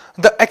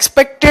 The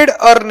expected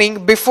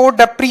earning before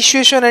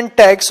depreciation and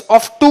tax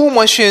of two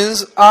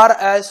machines are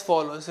as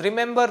follows.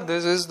 Remember,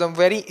 this is the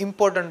very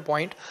important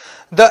point.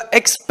 The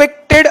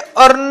expected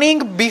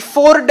earning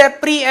before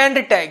depre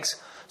and tax.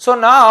 So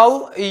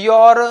now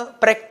your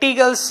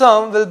practical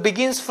sum will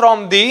begins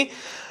from the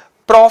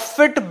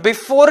profit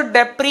before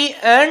depre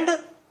and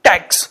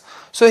tax.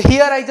 So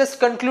here I just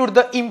conclude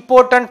the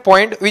important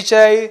point which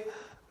I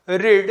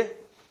read.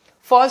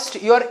 First,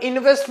 your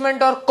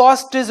investment or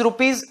cost is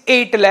rupees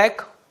 8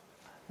 lakh.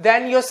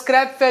 Then your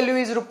scrap value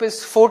is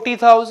rupees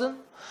 40,000.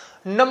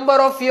 Number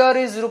of year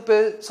is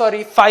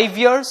 5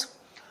 years.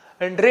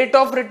 And rate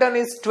of return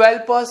is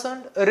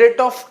 12%. Rate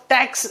of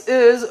tax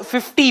is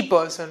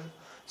 50%.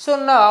 So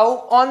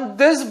now on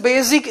this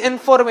basic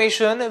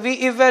information we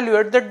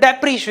evaluate the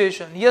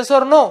depreciation. Yes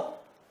or no?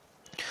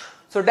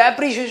 So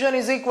depreciation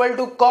is equal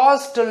to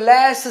cost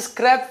less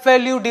scrap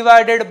value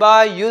divided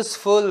by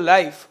useful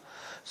life.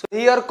 So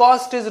here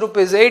cost is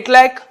rupees 8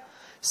 lakh.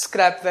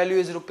 Scrap value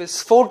is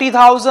rupees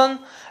 40,000.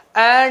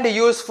 And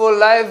useful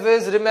life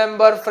is,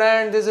 remember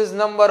friend, this is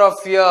number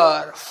of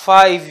year,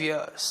 5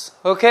 years.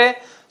 Okay.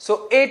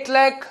 So 8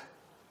 lakh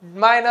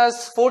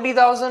minus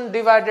 40,000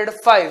 divided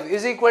 5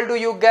 is equal to,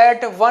 you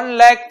get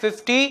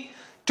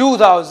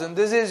 1,52,000.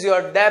 This is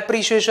your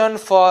depreciation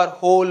for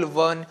whole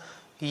 1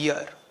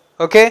 year.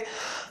 Okay.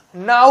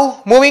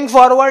 Now moving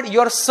forward,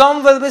 your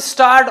sum will be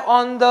start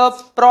on the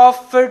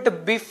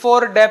profit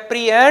before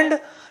depre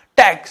and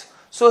tax.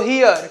 So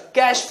here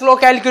cash flow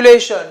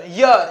calculation,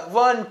 year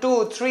 1,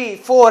 2, 3,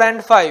 4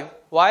 and 5.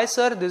 Why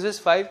sir this is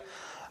 5?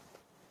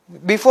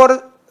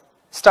 Before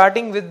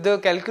starting with the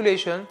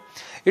calculation,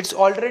 it's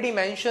already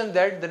mentioned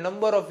that the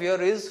number of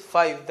year is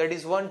 5. That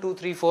is 1, 2,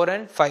 3, 4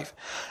 and 5.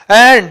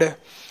 And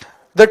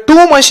the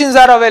two machines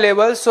are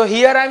available. So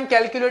here I am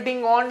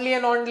calculating only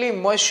and only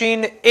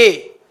machine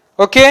A.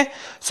 Okay.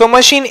 So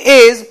machine A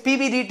is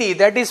PBDT,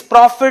 that is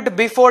profit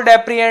before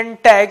depre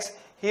and tax.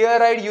 Here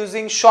I am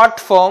using short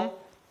form.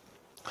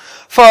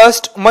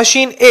 First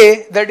machine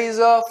A, that is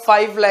a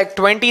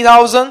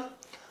 5,20,000,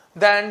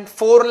 then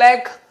 4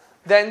 lakh,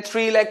 then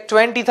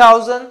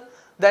 3,20,000,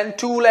 then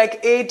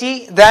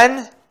 2,80,000,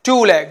 then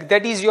 2 lakh.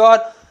 That is your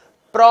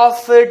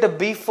profit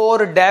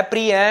before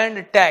depre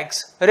and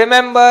tax.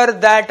 Remember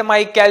that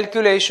my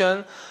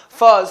calculation,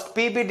 first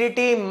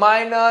PBDT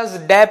minus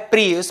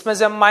depre, उसमें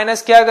से हम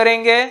minus क्या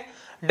करेंगे?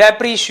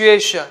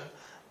 Depreciation.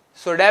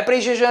 So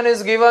depreciation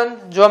is given,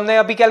 जो हमने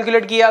अभी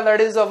calculate किया, that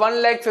is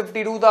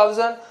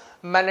 1,52,000.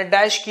 मैंने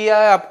डैश किया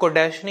है, आपको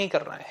डैश नहीं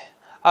करना है,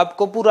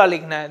 आपको पूरा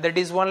लिखना है. That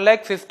is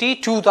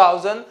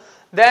 1,52,000.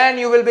 Then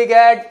you will be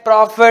get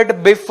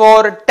profit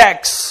before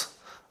tax.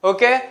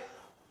 Okay.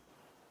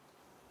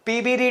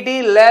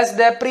 PBDT less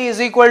depre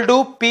is equal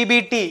to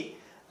PBT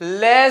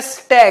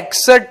less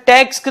tax. So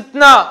tax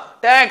कितना?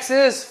 Tax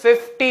is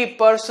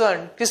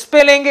 50%. किस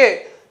पे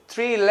लेंगे?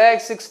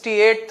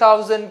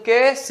 3,68,000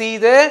 के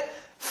सीधे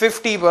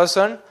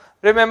 50%.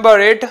 Remember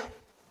it.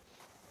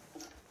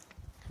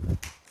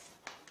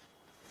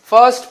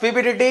 First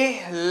PBDT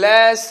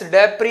less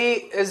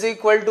depre is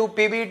equal to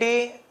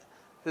PBT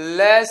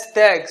less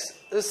tax.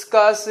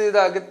 इसका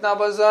सीधा कितना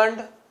percent?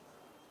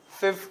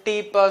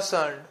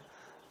 50%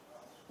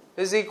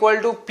 is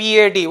equal to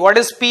PAT. What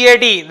is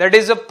PAT? That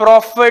is a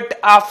profit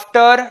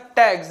after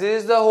tax.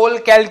 This is the whole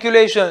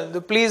calculation. So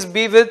please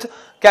be with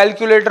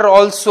calculator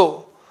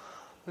also.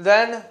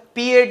 Then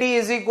PAT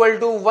is equal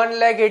to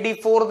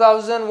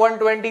 1,84,000,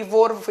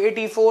 124,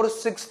 84,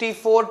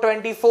 64,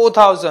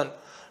 24,000.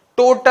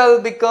 Total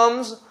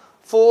becomes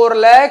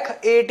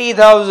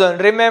 4,80,000.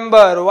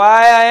 Remember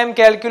why I am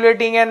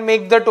calculating and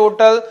make the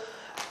total.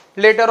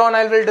 Later on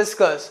I will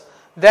discuss.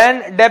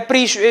 Then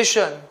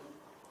depreciation.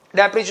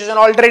 Depreciation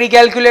already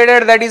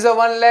calculated. That is a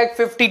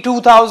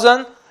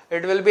 1,52,000.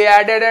 It will be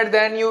added and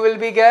then you will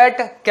be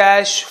get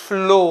cash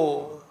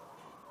flow.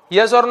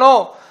 Yes or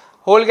no?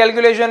 Whole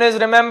calculation is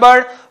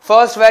remembered.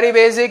 First very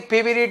basic,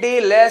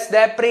 PBDT less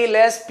depre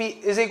less P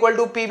is equal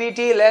to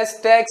PBT less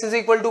tax is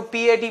equal to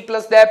PAT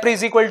plus depre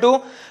is equal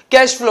to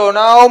cash flow.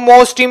 Now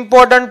most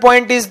important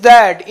point is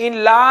that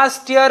in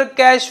last year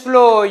cash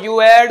flow you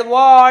add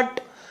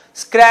what?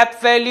 Scrap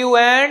value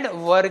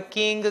and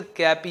working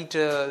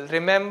capital.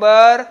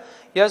 Remember?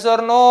 Yes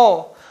or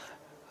no?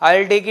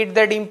 I'll take it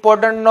that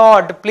important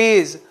note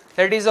please.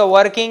 That is a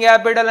working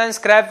capital and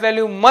scrap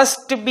value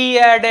must be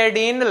added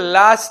in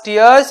last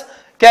year's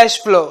cash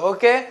flow.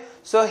 Okay.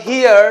 So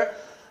here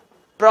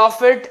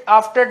profit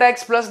after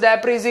tax plus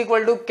depre is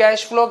equal to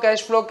cash flow,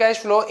 cash flow, cash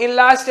flow. In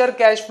last year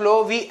cash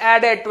flow we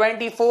added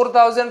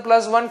 24,000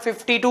 plus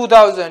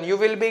 152,000. You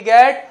will be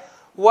get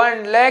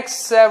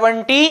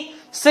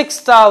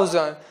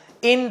 1,76,000.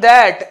 In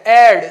that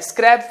add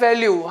scrap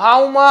value.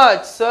 How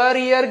much? Sir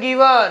here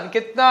given.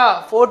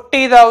 Kitna?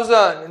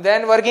 40,000.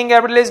 Then working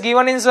capital is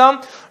given in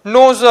sum?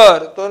 No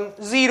sir. So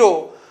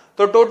 0. So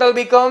So total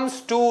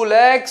becomes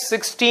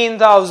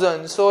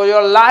 2,16,000. So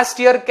your last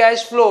year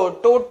cash flow,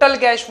 total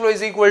cash flow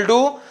is equal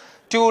to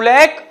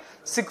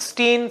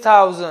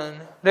 2,16,000.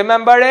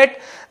 Remember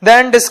it?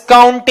 Then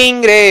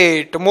discounting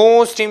rate,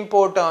 most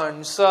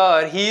important.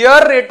 Sir,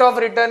 here rate of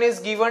return is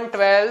given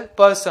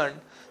 12%.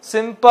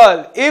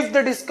 Simple. If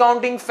the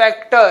discounting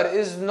factor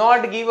is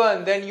not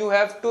given, then you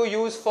have to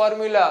use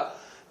formula.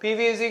 PV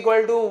is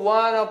equal to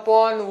 1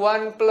 upon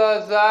 1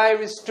 plus I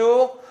is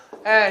 2.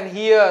 And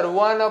here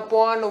 1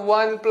 upon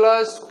 1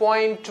 plus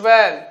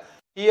 0.12.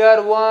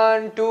 Here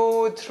 1,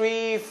 2,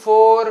 3,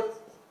 4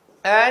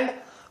 and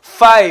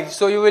 5.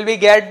 So you will be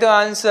get the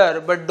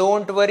answer. But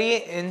don't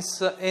worry, in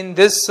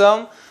this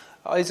sum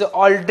is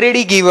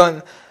already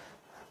given.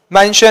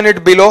 Mention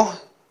it below.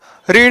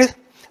 Read.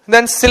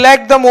 Then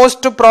select the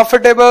most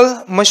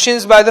profitable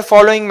machines by the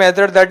following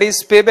method, that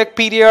is payback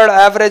period,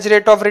 average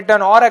rate of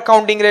return or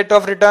accounting rate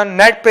of return,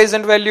 net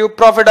present value,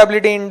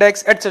 profitability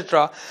index,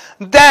 etc.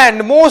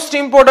 Then most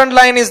important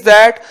line is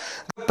that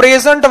the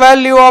present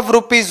value of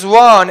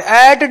 ₹1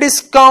 at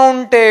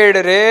discounted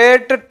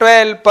rate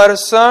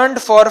 12%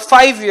 for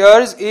 5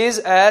 years is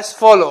as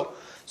follow.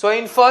 So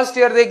in first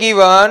year they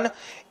given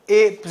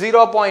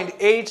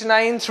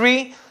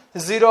 0.893,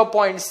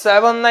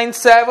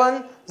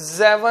 0.797,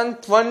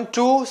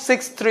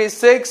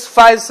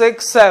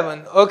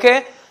 712,636,567.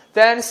 Okay,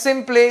 then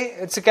simply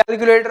it's a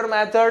calculator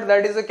method,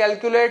 that is a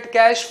calculate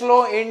cash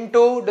flow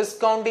into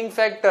discounting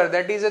factor,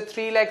 that is a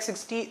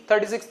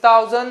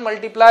 3,36,000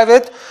 multiply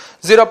with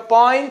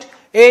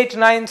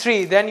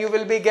 0.893, then you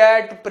will be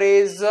get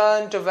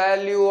present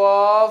value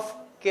of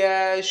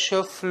cash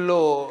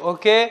flow.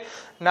 Okay,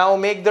 now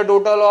make the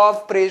total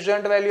of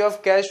present value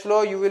of cash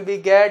flow, you will be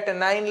get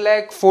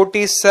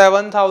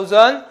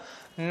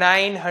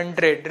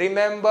 9,47,900.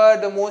 Remember,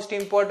 the most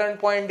important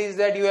point is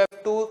that you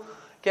have to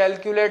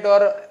calculate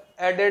or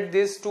added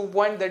these 2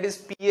 points, that is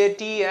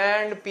PAT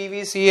and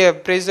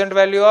PVCF, present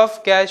value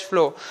of cash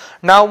flow.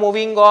 Now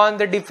moving on,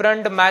 the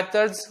different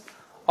methods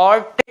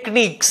or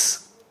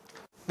techniques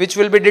which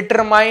will be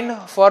determined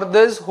for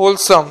this whole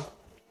sum.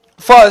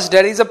 First,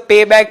 there is a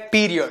payback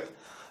period.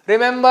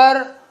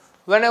 Remember,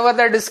 whenever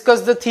I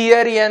discuss the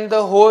theory and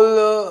the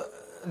whole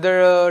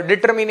the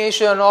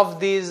determination of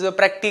these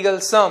practical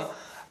sum,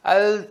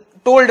 I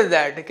told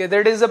that okay,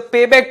 that is a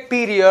payback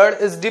period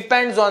is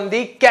depends on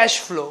the cash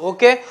flow.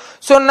 Okay,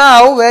 so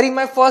now very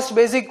my first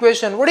basic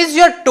question, what is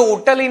your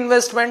total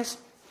investments?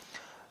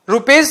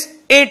 Rupees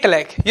 8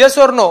 lakh, yes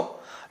or no?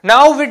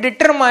 Now we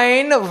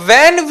determine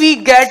when we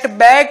get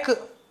back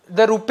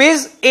the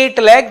rupees 8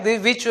 lakh,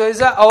 which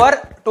is our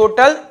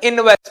total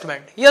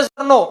investment, yes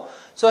or no?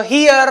 So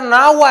here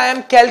now I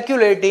am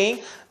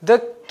calculating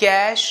the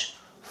cash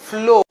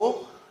flow,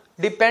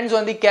 depends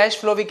on the cash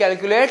flow we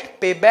calculate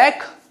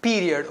payback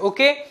period.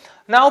 Okay,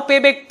 now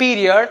payback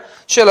period,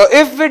 chalo,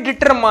 if we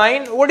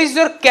determine what is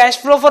your cash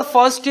flow for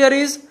first year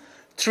is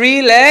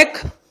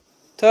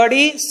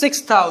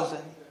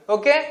 3,36,000.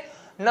 Okay,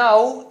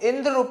 now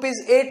in the rupees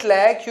 8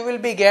 lakh you will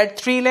be get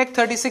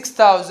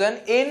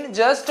 3,36,000 in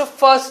just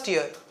first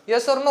year,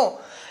 yes or no?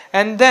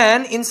 And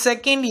then in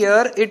second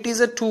year it is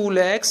a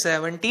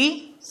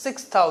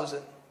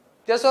 2,76,000,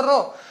 yes or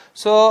no?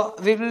 So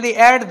we will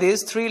add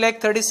this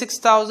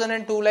 3,36,000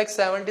 and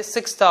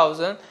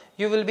 2,76,000,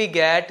 you will be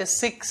get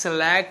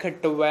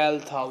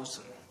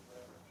 6,12,000,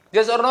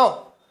 yes or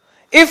no?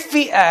 If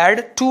we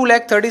add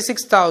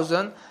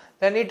 2,36,000,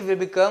 then it will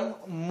become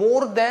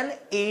more than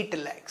 8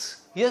 lakhs,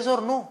 yes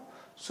or no?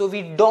 So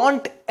we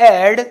don't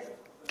add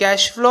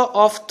cash flow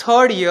of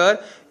third year,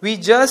 we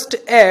just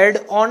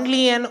add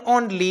only and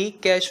only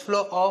cash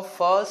flow of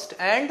first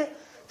and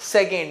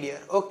second year.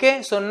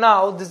 Okay, so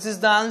now this is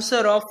the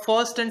answer of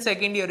first and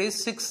second year is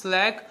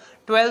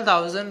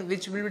 6,12,000,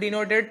 which will be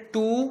denoted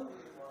 2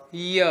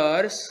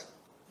 years.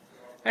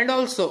 And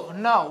also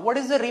now what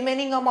is the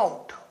remaining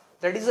amount?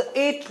 That is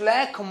 8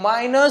 lakh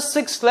minus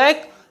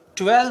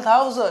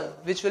 6,12,000,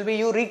 which will be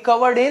you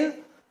recovered in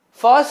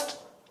first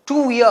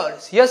 2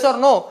 years, yes or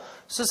no?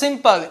 So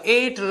simple,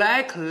 8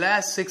 lakh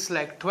less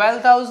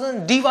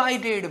 6,12,000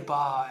 divided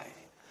by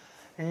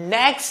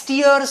next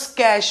year's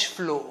cash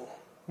flow,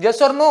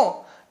 yes or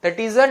no? That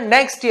is a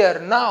next year.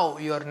 Now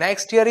your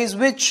next year is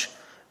which?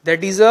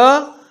 That is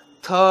a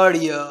third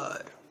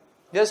year,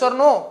 yes or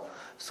no?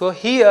 So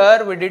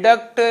here we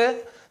deduct,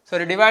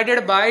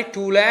 divided by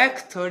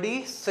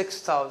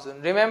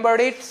 2,36,000. Remember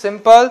it,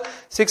 simple,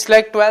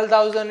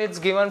 6,12,000 is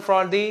given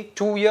for the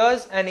 2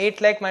 years and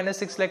 8 lakh minus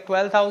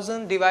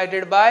 6,12,000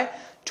 divided by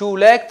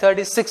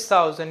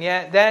 2,36,000.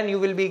 Yeah, then you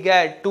will be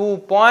get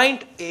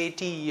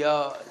 2.80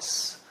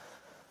 years.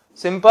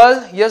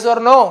 Simple, yes or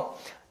no?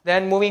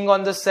 Then moving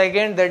on the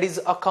second, that is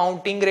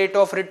accounting rate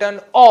of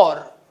return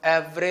or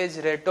average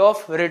rate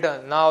of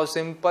return. Now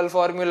simple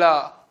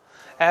formula,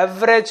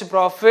 average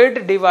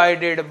profit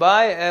divided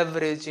by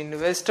average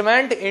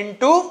investment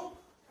into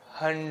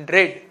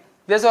 100,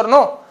 yes or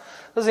no?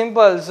 So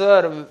simple,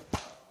 sir,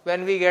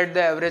 when we get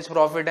the average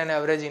profit and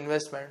average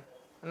investment,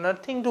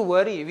 nothing to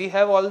worry, we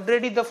have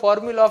already the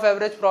formula of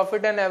average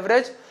profit and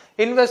average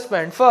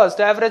investment. First,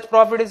 average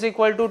profit is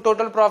equal to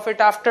total profit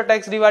after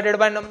tax divided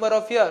by number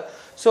of year.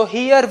 So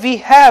here we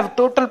have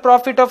total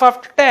profit of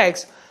after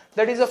tax,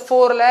 that is a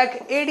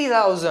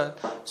 4,80,000.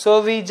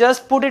 So we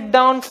just put it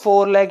down,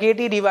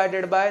 4,80,000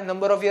 divided by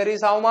number of year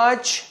is how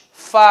much?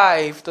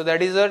 5. So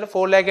that is a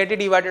 4,80,000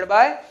 divided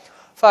by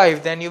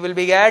 5. Then you will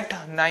be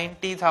at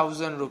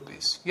 90,000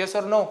 rupees. Yes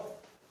or no?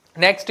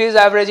 Next is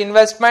average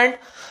investment.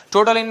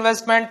 Total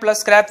investment plus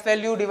scrap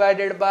value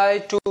divided by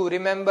 2.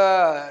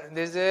 Remember,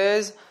 this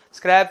is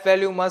scrap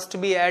value must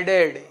be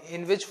added.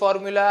 In which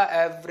formula?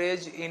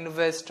 Average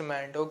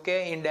investment.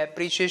 Okay. In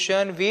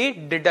depreciation we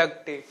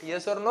deduct it.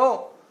 Yes or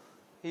no?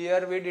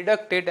 Here we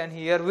deduct it and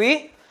here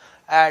we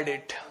add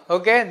it.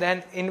 Okay.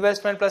 Then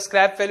investment plus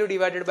scrap value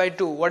divided by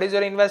 2. What is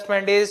your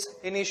investment is?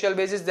 Initial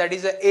basis, that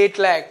is a 8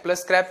 lakh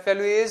plus scrap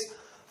value is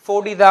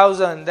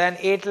 40,000. Then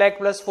 8 lakh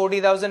plus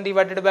 40,000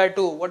 divided by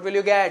 2. What will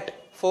you get?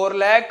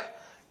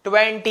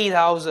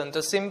 4,20,000.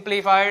 So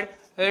simplified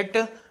it,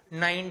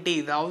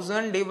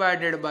 90,000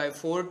 divided by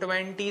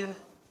 420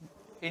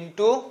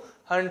 into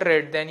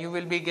 100. Then you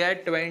will be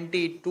get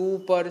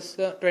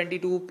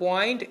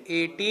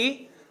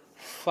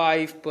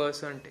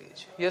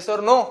 22.85%. Yes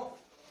or no?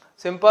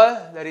 Simple.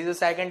 There is a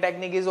second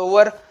technique is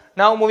over.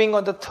 Now moving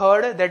on the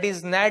third, that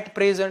is net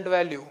present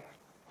value.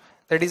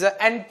 That is a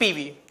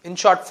NPV in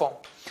short form.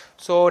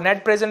 So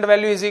net present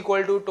value is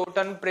equal to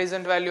total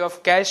present value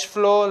of cash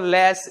flow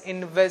less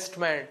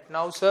investment.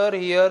 Now sir,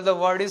 here the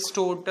word is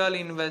total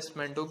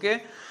investment.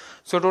 Okay.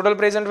 So total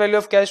present value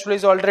of cash flow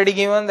is already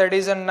given, that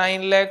is a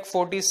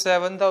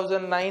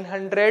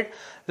 9,47,900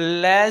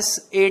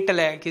 less 8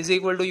 lakh is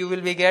equal to, you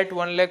will be get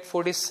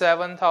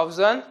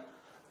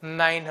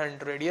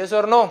 1,47,900. Yes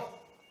or no?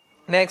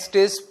 Next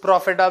is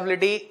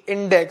profitability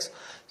index.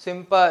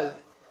 Simple.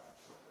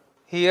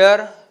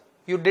 Here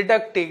you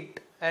deduct it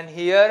and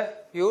here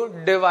you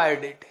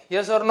divide it.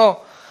 Yes or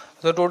no?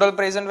 So total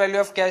present value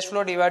of cash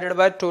flow divided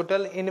by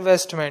total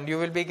investment, you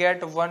will be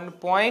get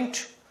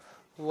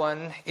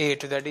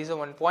 1.18, that is a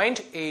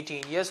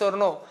 1.18. Yes or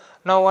no?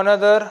 Now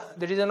another,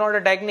 that is not a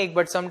technique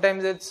but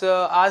sometimes it's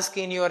asked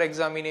in your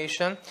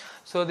examination.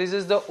 So this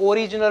is the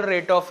original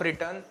rate of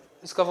return.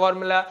 Iska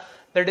formula,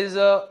 that is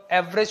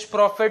average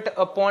profit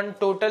upon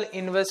total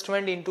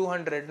investment into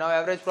 100. Now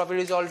average profit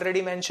is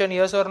already mentioned.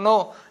 Yes or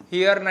no?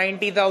 Here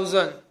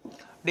 90,000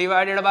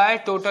 divided by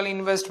total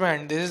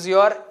investment. This is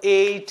your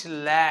 8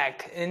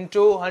 lakh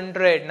into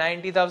 100.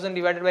 90,000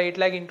 divided by 8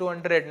 lakh into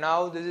 100.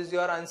 Now this is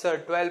your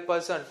answer,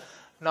 12%.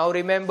 Now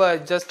remember,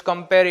 just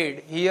compare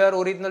it. Here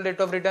original rate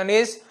of return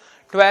is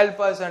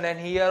 12% and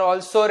here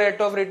also rate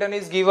of return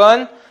is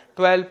given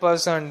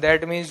 12%.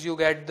 That means you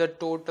get the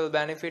total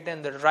benefit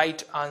and the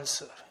right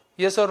answer.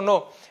 Yes or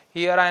no?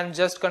 Here I am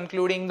just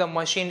concluding the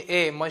machine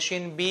A.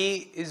 Machine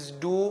B is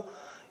due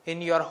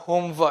in your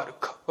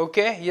homework.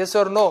 Okay? Yes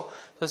or no?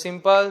 So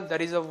simple.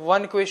 There is a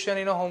one question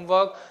in a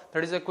homework.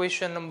 That is a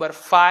question number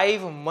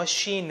 5.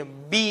 Machine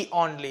B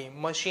only.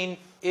 Machine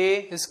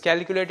A is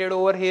calculated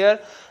over here.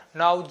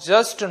 Now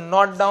just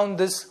note down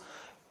this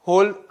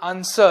whole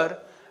answer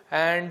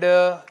and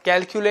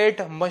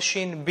calculate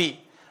machine B.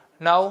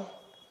 Now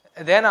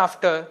then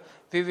after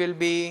we will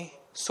be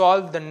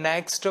solve the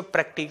next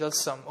practical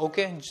sum.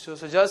 Okay, so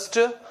just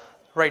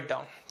write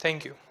down.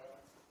 Thank you.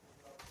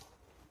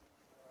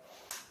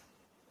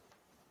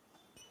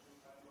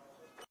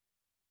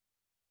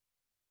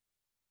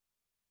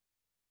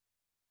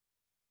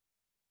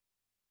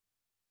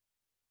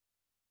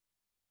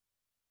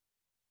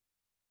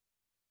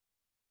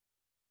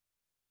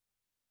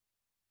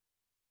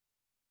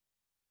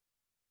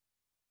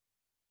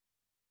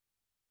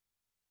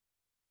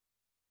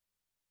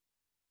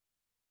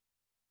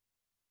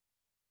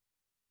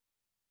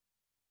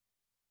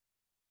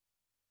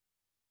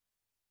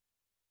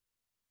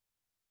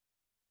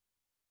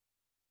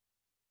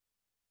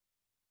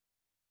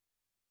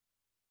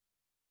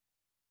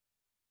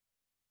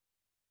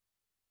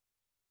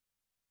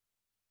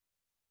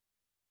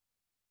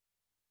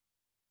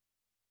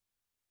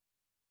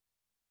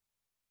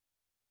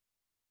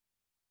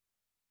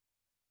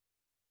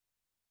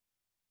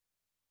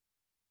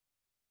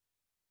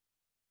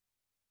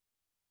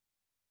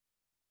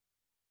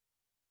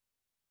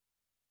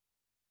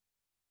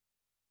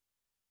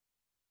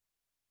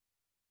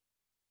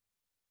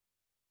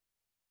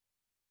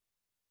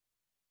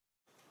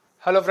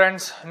 Hello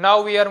friends,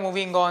 now we are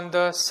moving on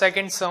the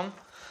second sum.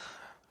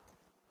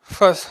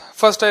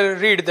 First I will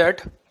read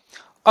that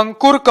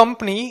Ankur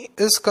company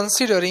is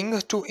considering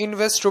to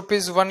invest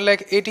rupees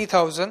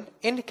 1,80,000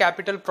 in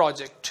capital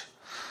project.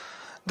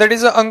 That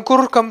is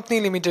Ankur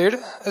company limited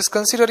is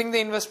considering the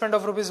investment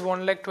of rupees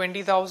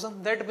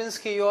 1,20,000. That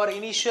means your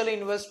initial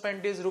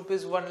investment is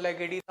rupees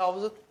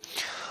 1,80,000.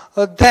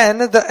 Then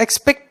the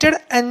expected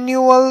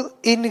annual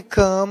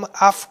income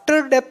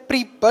after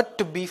depre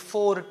but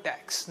before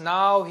tax.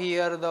 Now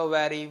here the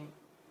very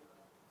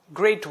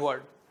great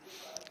word,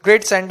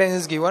 great sentence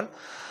is given.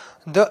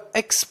 The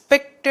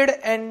expected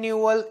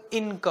annual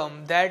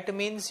income, that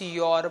means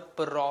your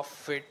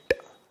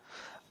profit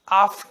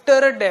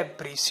after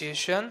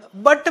depreciation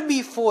but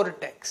before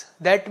tax.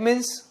 That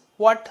means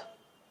what?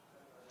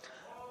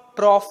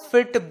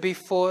 Profit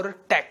before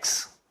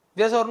tax.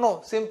 Yes or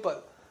no?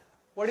 Simple.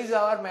 What is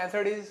our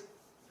method is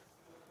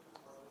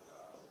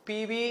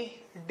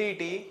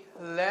PBDT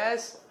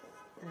less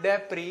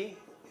depre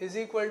is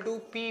equal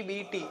to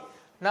PBT.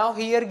 Now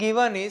here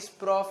given is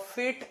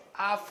profit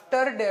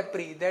after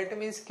depre. That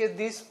means ke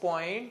this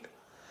point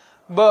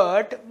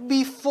but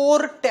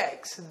before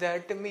tax.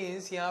 That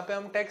means यहाँ पे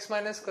हम tax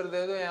minus कर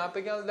दे तो यहाँ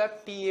पे क्या होता है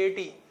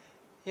PAT.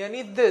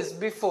 यानी this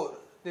before.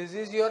 This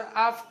is your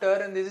after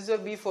and this is your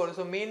before.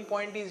 So main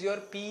point is your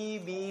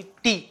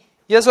PBT.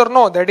 Yes or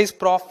no? That is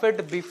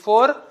profit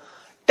before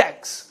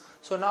tax.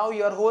 So now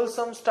your whole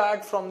sum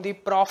start from the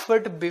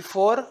profit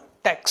before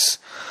tax.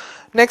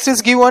 Next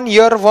is given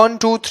year 1,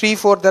 2, 3,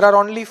 4. There are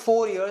only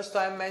 4 years. So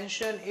I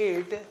mention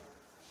it.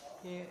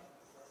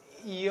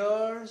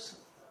 Years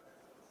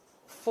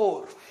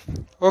 4.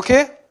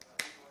 Okay.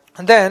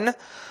 And then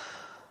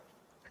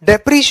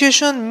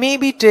depreciation may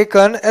be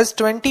taken as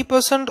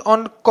 20%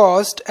 on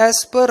cost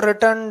as per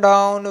written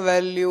down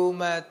value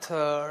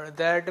method.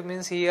 That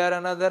means here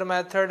another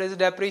method is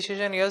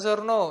depreciation. Yes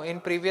or no?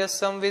 In previous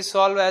sum we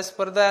solve as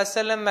per the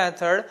SLM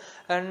method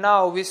and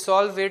now we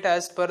solve it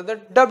as per the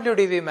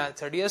WDV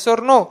method. Yes or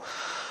no?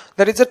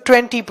 There is a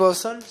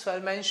 20%. So I'll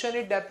mention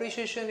it.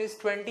 Depreciation is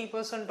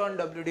 20% on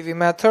WDV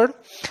method.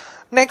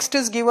 Next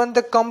is given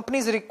the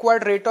company's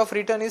required rate of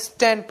return is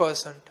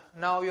 10%.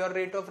 Now your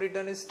rate of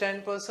return is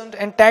 10%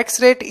 and tax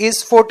rate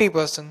is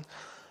 40%.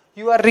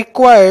 You are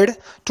required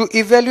to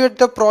evaluate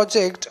the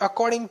project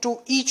according to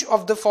each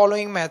of the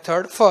following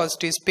method.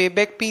 First is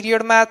payback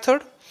period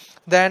method,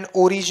 then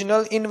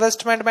original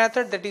investment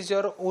method, that is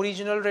your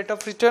original rate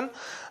of return,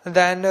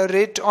 then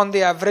rate on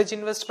the average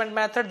investment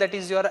method, that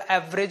is your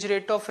average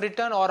rate of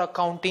return or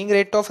accounting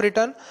rate of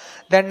return,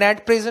 then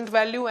net present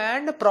value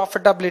and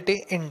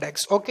profitability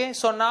index. Okay,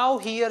 so now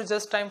here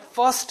just time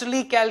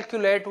firstly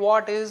calculate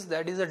what is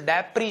that is a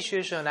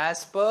depreciation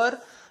as per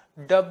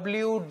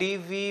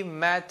WDV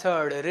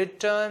method,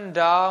 written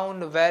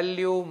down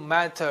value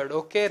method.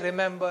 Okay,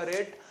 remember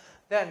it.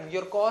 Then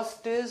your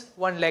cost is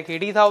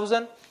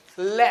 1,80,000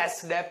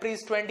 less depre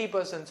is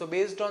 20%. So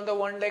based on the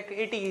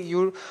 1,80,000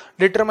 you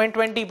determine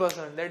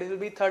 20%, that will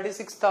be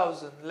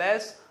 36,000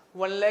 less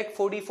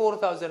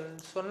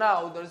 1,44,000. So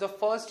now there is a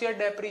first year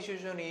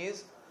depreciation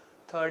is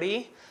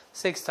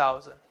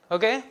 36,000.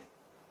 Okay,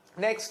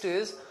 next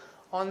is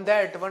on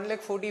that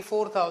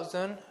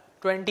 1,44,000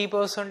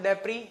 20%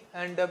 depre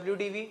and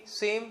WDV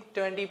same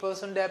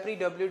 20% depre,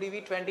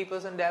 WDV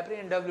 20% depre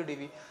and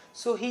WDV.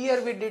 So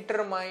here we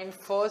determine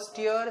first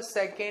year,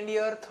 second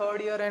year,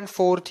 third year and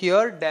fourth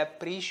year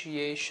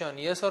depreciation.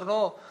 Yes or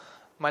no?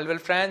 My well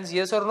friends,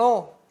 yes or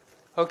no?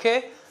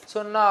 Okay.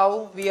 So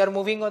now we are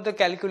moving on the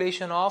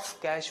calculation of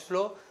cash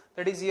flow.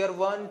 That is year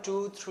 1,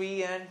 2,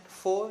 3 and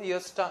 4. Your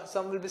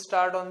sum will be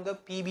start on the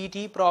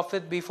PBT,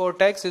 profit before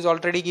tax is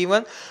already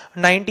given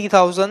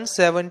 90,000,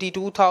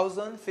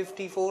 72,000,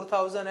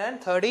 54,000 and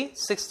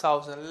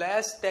 36,000.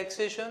 Less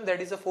taxation,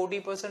 that is a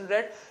 40%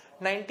 rate.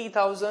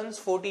 90,000,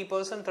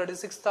 40%,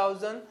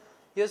 36,000.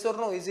 Yes or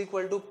no is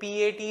equal to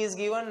PAT is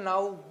given.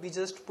 Now we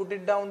just put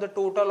it down the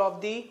total of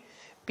the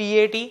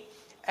PAT.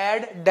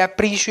 Add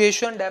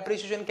depreciation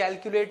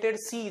calculated.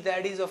 See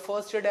that is a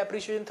first year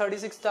depreciation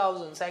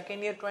 36,000,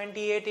 second year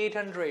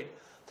 28,800,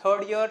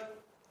 third year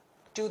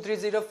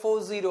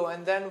 23040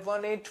 and then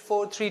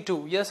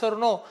 18432. Yes or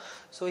no?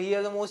 So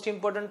here the most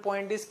important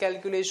point is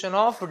calculation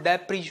of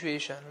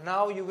depreciation.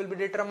 Now you will be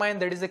determined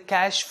that is the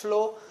cash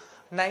flow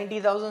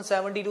 90,000,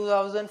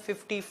 72,000,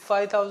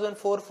 55,000,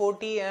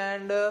 440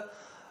 and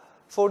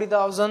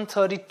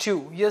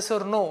 40,032. Yes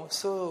or no?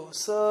 So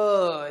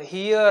sir,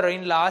 here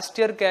in last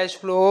year cash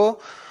flow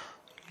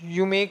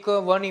you make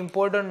one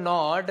important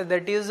note,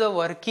 that is a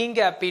working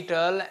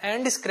capital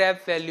and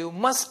scrap value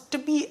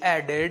must be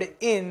added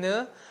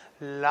in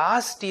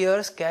last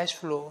year's cash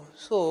flow.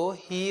 So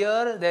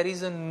here there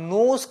is a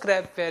no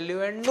scrap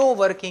value and no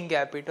working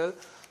capital.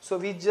 So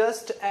we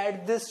just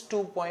add this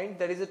 2 points,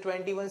 that is a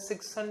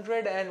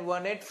 21,600 and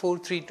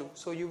 18432.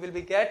 So you will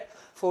be get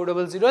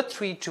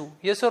 40032.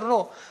 Yes or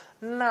no?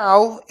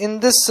 Now in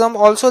this sum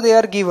also they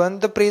are given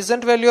the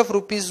present value of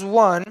rupees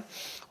 1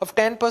 of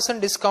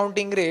 10%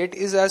 discounting rate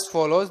is as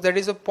follows, that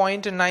is a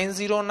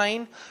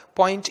 0.909,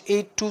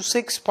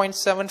 0.826,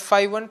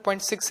 0.751,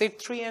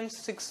 0.683 and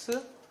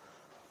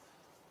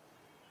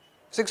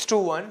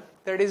 621.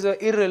 That is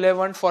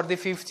irrelevant for the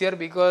 5th year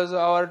because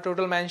our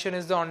total mention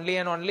is the only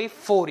and only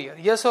 4 year.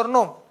 Yes or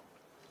no?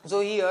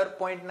 So here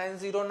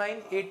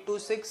 0.909,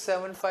 826,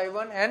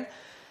 751 and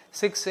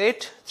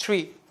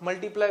 683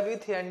 multiply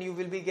with and you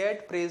will be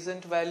get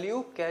present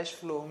value cash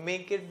flow,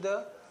 make it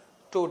the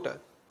total.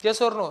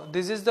 Yes or no?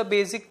 This is the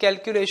basic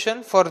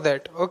calculation for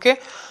that. Okay,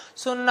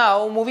 so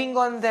now moving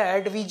on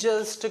that we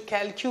just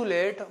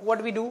calculate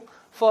what we do.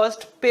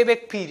 First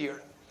payback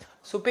period.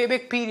 So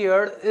payback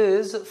period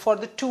is for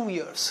the 2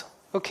 years.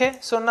 Okay,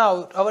 so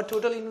now our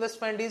total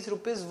investment is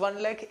rupees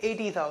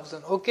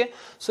 1,80,000. Okay,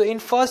 so in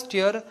first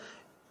year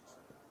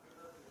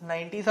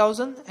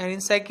 90,000, and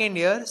in second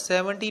year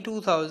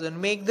 72,000.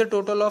 Make the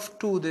total of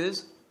two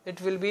this,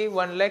 it will be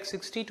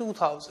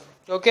 1,62,000.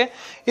 Okay,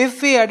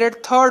 if we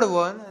added third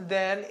one,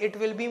 then it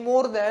will be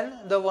more than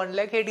the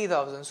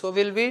 1,80,000. So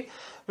will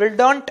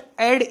don't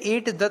add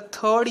it the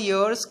third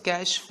year's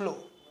cash flow.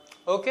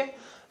 Okay,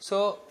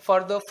 so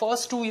for the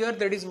first 2 years,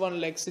 that is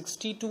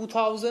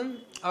 1,62,000.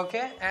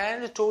 Okay,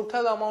 and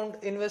total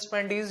amount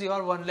investment is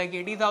your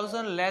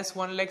 1,80,000 less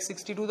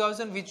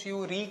 1,62,000, which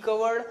you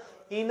recovered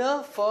in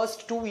a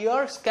first 2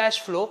 years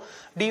cash flow,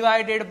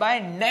 divided by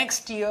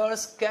next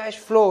year's cash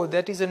flow.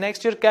 That is the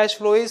next year cash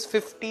flow is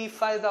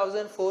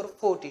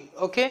 55,440.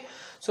 Okay,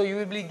 so you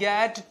will be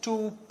get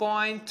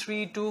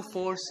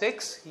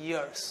 2.3246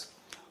 years.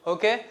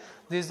 Okay,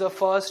 this is the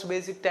first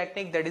basic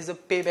technique, that is a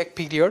payback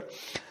period.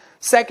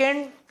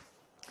 Second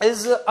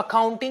is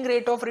accounting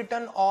rate of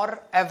return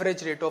or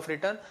average rate of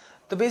return.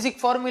 The basic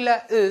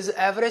formula is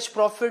average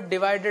profit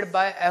divided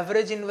by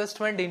average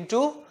investment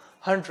into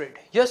 100.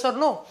 Yes or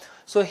no?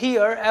 So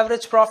here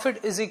average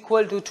profit is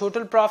equal to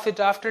total profit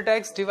after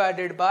tax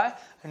divided by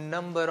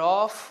number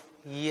of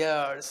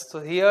years. So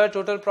here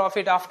total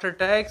profit after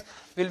tax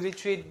will be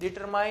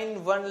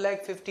determined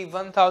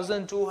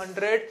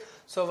 1,51,200.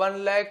 So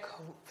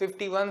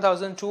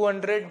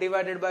 1,51,200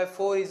 divided by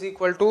 4 is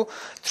equal to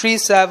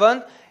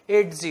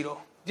 3780.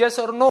 Yes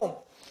or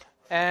no?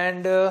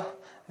 And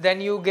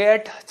then you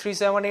get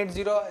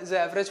 3780 is the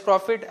average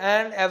profit,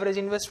 and average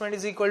investment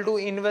is equal to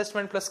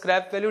investment plus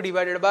scrap value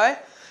divided by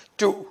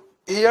 2.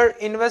 Here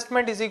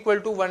investment is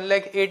equal to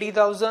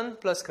 1,80,000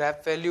 plus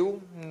scrap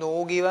value,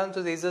 no given,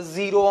 so there is a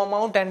zero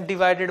amount, and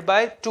divided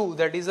by 2,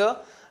 that is a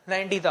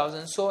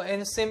 90,000. So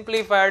in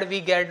simplified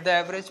we get the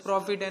average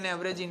profit and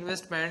average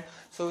investment.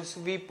 So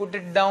we put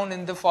it down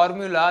in the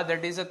formula,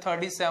 that is a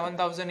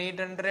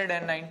 37,800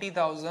 and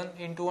 90,000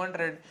 into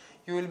 100,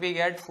 you will be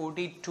get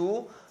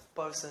 42%.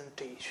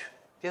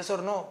 Yes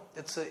or no?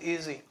 It's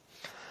easy.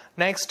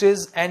 Next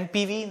is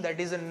NPV, that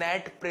is a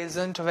net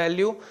present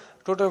value.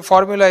 Total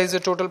formula is the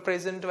total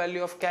present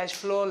value of cash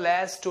flow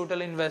less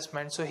total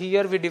investment. So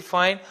here we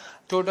define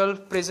total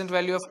present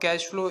value of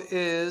cash flow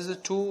is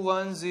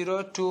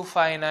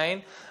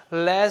 210,259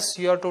 less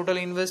your total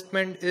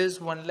investment is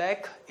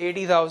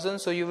 1,80,000.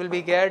 So you will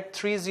be get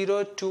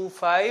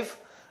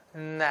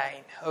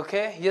 30,259.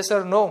 Okay, yes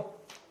or no?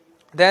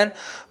 Then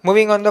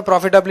moving on the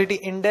profitability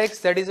index,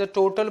 that is a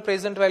total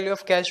present value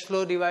of cash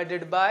flow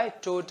divided by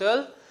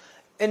total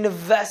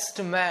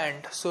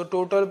investment. So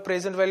total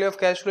present value of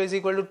cash flow is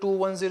equal to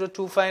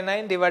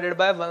 210,259 divided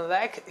by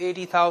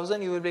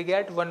 1,80,000. You will be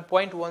get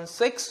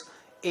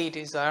 1.168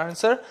 is the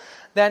answer.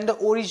 Then the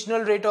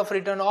original rate of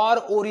return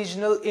or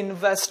original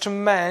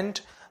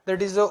investment,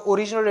 that is the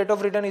original rate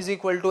of return is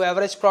equal to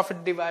average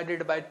profit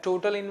divided by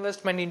total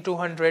investment into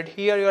 100.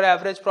 Here your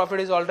average profit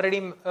is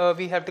already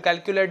we have to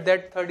calculate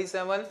that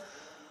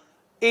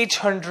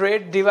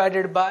 37,800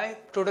 divided by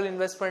total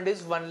investment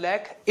is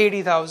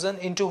 1,80,000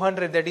 into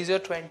 100, that is your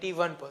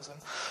 21%.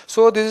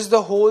 So this is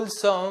the whole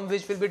sum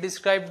which will be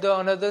described. The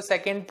another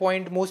second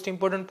point, most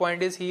important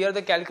point, is here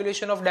the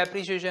calculation of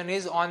depreciation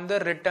is on the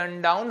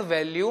written down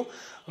value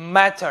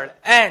method,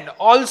 and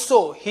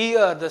also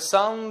here the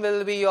sum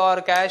will be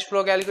your cash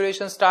flow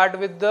calculation start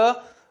with the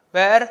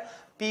where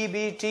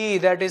PBT,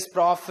 that is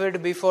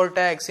profit before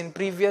tax. In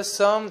previous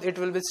sum it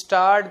will be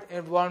start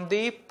on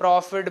the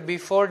profit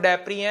before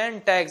depre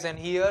and tax, and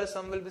here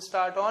sum will be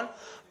start on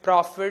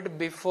profit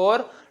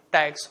before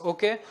tax.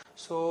 Okay,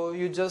 so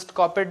you just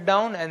copy it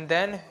down and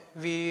then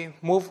we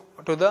move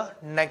to the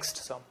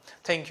next sum.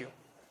 Thank you.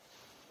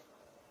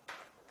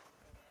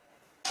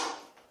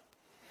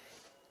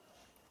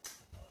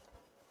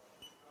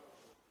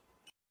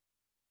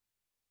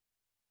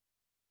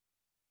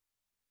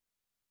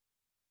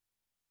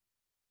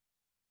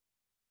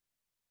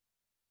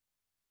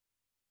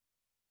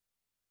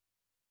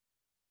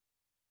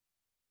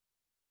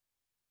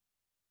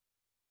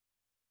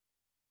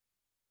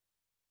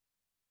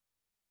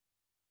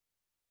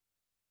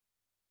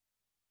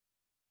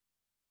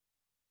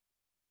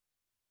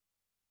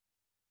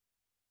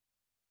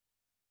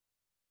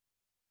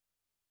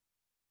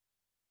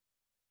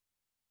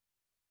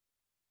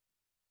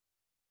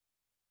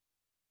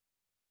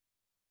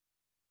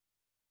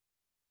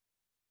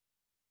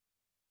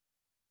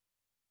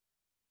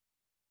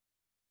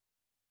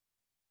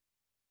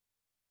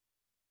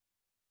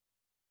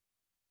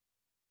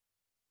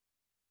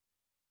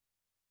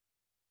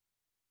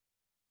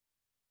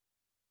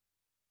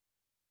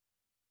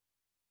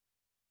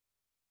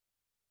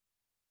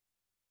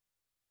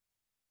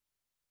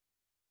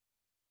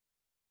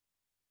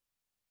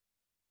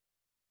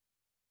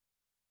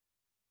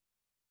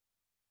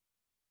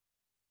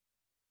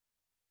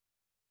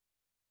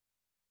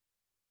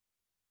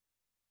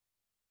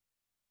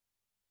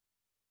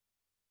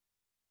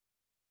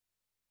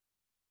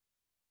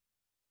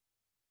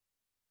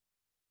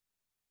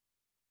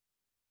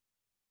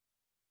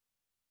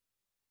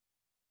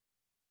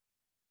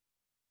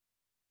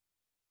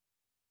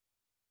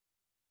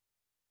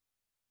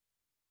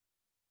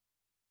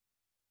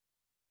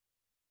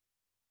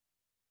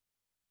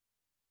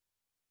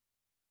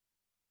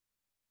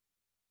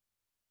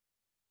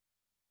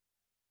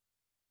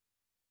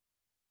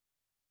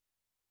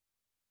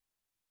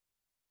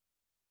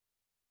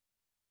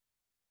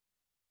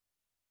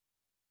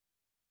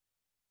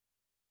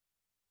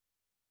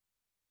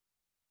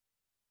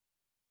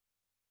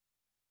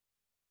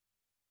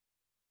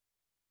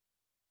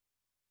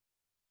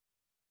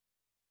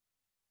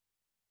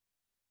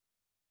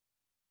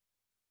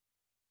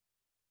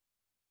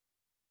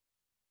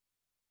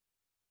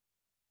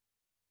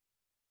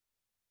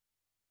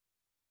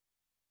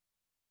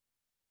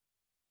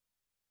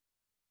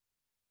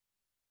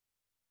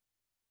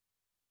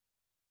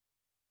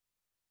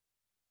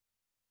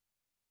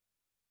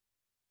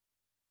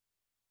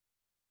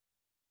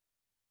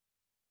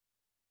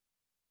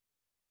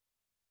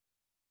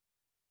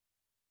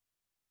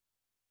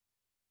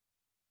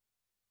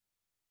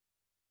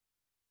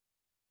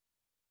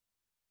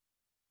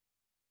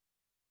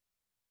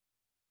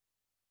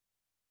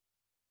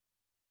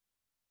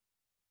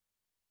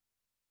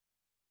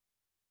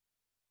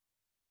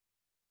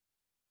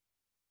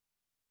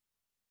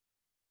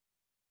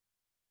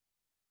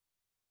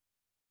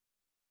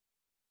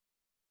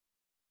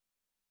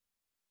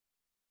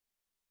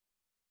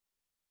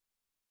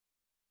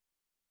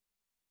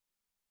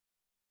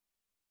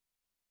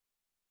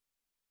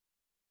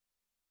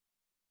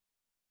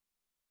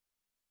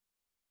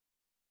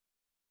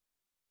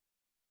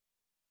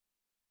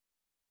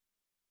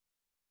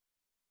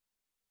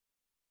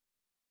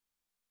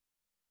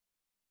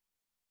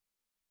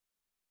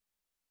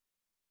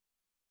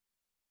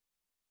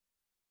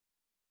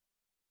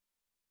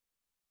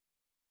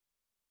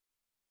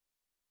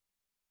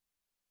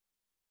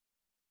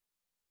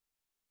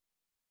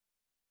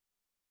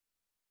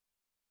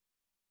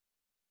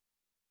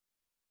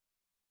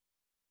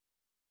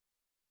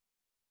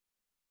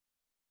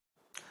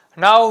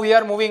 Now we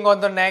are moving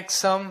on the next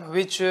sum,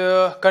 which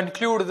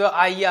conclude the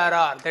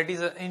IRR, that is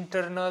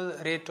internal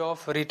rate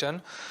of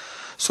return.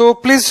 So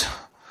please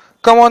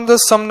come on the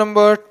sum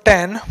number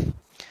 10,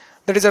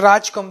 that is a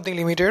Raj Company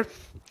Limited.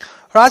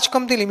 Raj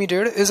Company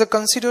Limited is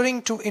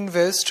considering to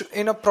invest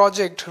in a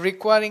project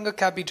requiring a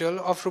capital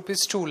of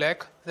rupees 2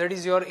 lakh. That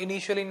is your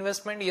initial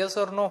investment, yes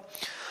or no?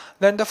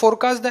 Then the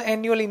forecast the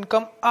annual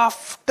income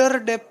after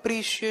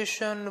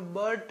depreciation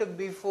but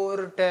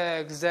before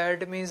tax.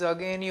 That means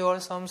again your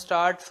sum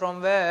start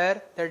from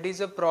where? That is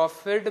a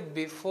profit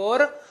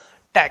before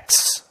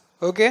tax.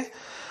 Okay.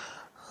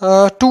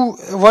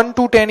 1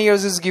 to 10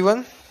 years is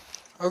given.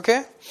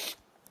 Okay.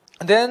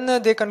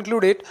 Then they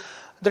concluded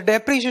the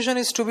depreciation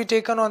is to be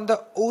taken on the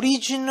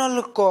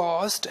original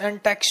cost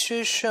and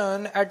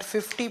taxation at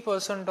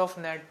 50% of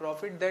net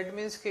profit. That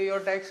means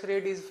your tax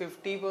rate is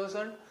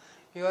 50%.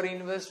 Your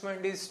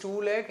investment is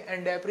 2 lakh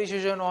and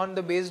depreciation on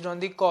the based on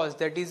the cost,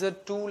 that is a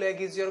 2 lakh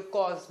is your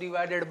cost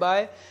divided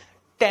by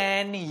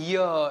 10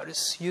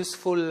 years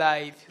useful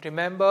life.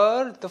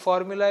 Remember the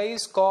formula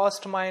is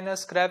cost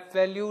minus scrap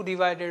value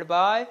divided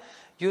by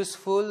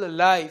useful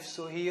life.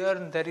 So here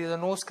there is a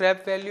no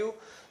scrap value,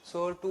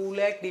 so 2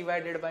 lakh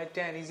divided by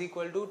 10 is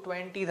equal to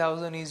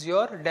 20,000 is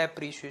your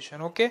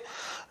depreciation. Okay,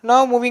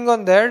 now moving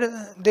on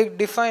that, they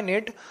define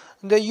it.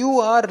 You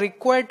are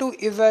required to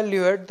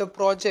evaluate the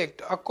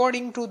project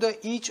according to the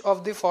each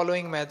of the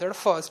following method.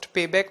 First,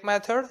 payback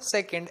method.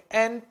 Second,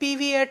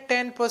 NPV at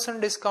 10%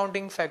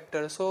 discounting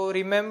factor. So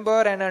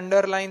remember and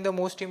underline the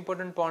most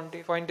important point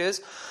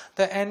is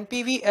the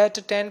NPV at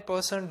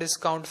 10%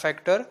 discount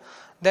factor.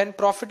 Then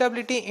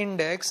profitability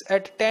index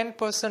at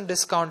 10%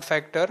 discount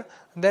factor,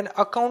 then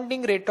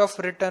accounting rate of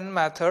return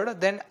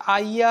method, then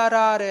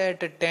IRR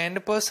at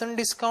 10%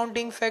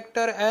 discounting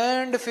factor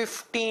and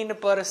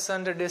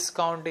 15%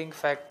 discounting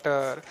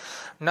factor.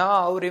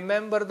 Now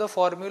remember the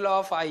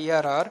formula of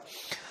IRR,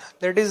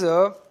 that is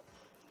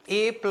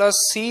A plus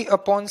C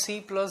upon C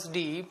plus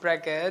D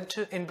bracket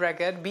in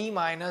bracket B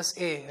minus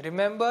A.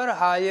 Remember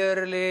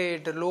higher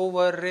rate,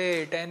 lower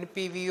rate,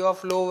 NPV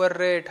of lower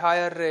rate,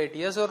 higher rate,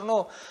 yes or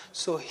no?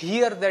 So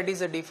here that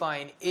is a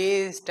define.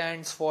 A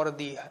stands for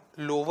the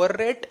lower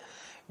rate,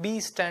 B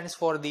stands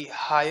for the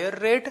higher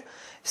rate,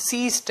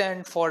 C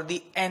stands for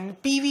the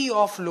NPV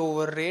of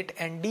lower rate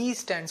and D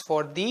stands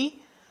for the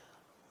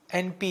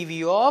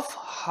NPV of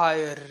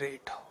higher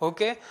rate.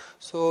 Okay,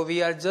 so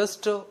we are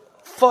just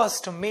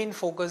first main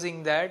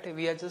focusing that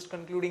we are just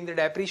concluding the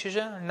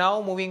depreciation.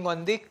 Now moving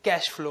on the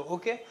cash flow.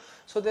 Okay,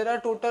 so there are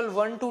total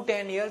 1 to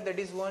 10 years, that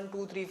is 1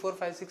 2 3 4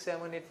 5 6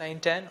 7 8 9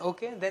 10.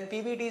 Okay, then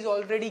PBT is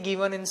already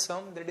given in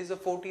sum, that is a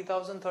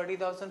 40,000,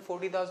 30,000,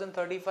 40,000,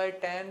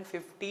 35, 10,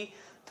 50,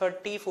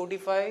 30,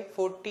 45,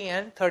 40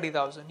 and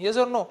 30,000, yes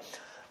or no?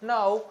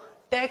 Now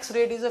tax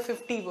rate is a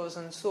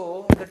 50%,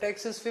 so the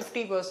tax is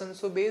 50%,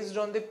 so based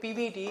on the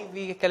PBT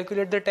we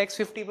calculate the tax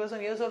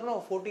 50%, yes or no?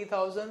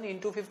 40,000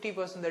 into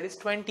 50%, that is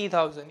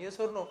 20,000, yes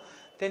or no?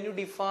 Then you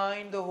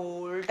define the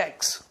whole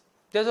tax,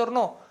 yes or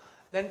no?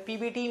 Then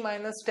PBT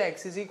minus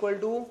tax is equal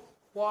to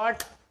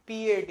what?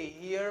 PAT.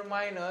 Here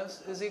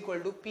minus is equal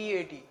to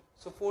PAT,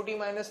 so 40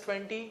 minus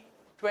 20,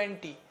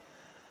 20,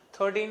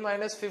 13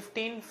 minus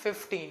 15,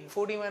 15,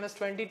 40 minus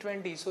 20,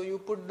 20. So you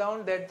put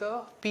down that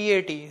the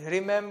PAT.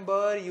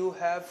 Remember you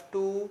have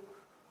to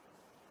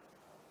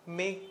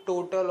make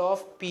total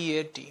of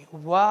PAT.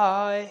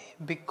 Why?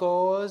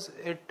 Because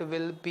it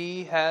will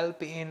be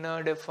help in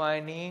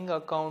defining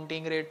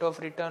accounting rate of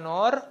return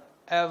or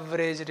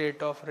average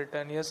rate of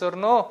return, yes or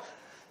no?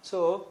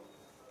 So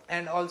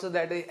and also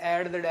that I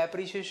add the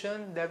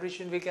depreciation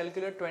we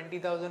calculate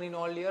 20,000 in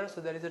all years,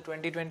 so that is a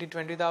 20, 20,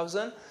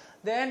 20,000.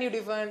 Then you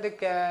define the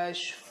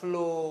cash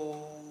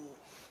flow,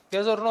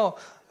 yes or no?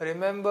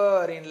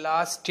 Remember in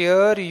last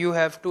year you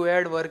have to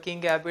add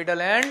working capital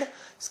and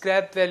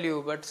scrap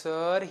value, but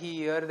sir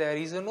here there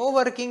is no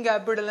working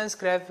capital and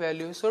scrap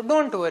value, so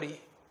don't worry,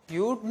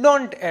 you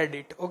don't add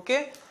it.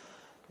 Okay,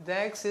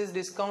 next is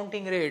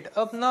discounting rate.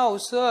 Up now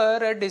sir,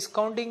 at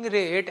discounting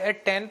rate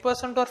at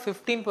 10% or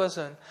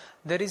 15%,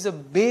 there is a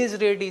base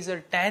rate is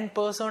a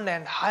 10%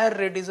 and higher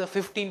rate is a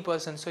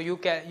 15%, so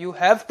you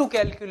have to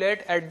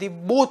calculate at the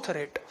both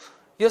rate,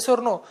 yes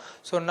or no?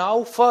 So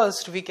now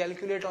first we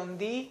calculate on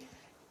the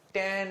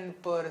 10%,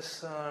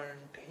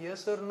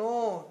 yes or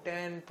no?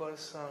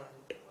 10%,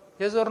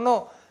 yes or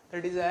no?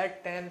 That is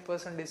at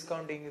 10%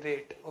 discounting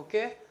rate.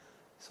 Okay,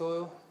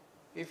 so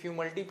if you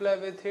multiply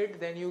with it,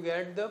 then you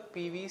get the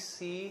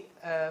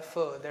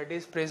PVCF, that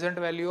is present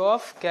value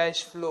of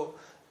cash flow.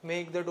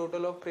 Make the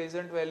total of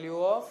present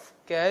value of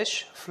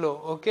cash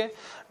flow. Okay,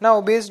 now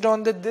based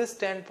on this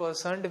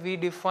 10% we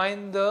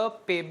define the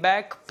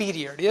payback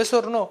period, yes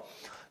or no?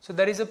 So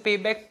there is a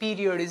payback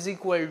period is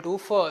equal to,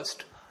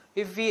 first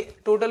if we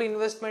total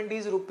investment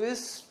is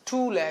rupees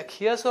 2 lakh,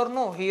 yes or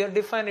no? Here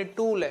define it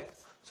 2 lakh.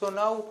 So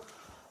now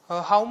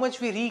how much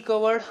we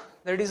recovered,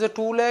 that is a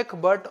 2 lakh,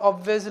 but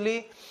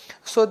obviously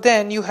so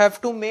then you have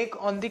to make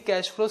on the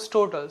cash flows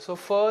total. So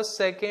first,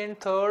 second,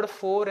 third,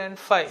 4 and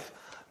 5.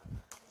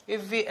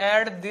 If we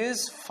add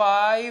this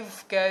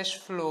 5 cash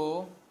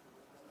flow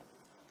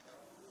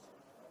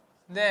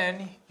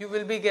then you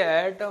will be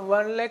get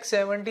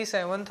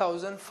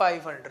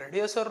 1,77,500.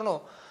 Yes or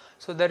no?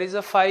 So there is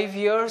a 5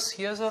 years.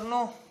 Yes or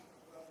no?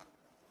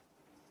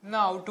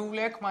 Now 2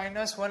 lakh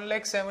minus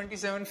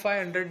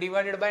 1,77,500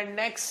 divided by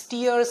next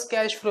year's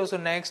cash flow. So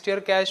next year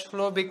cash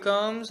flow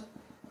becomes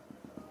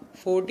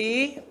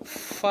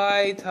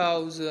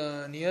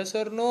 45,000. Yes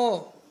or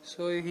no?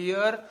 So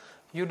here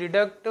you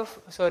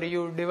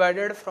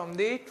divided from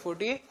the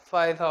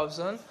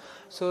 45,000.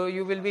 So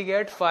you will be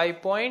get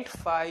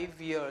 5.5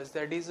 years.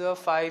 That is a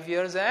 5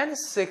 years and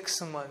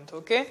 6 months.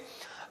 Okay.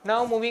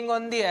 Now moving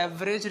on the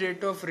average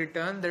rate of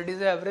return, that is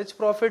the average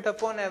profit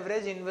upon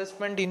average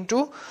investment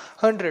into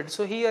 100.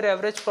 So here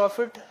average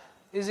profit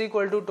is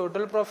equal to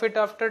total profit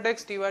after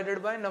tax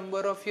divided by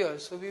number of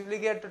years. So we will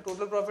get the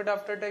total profit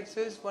after tax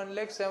is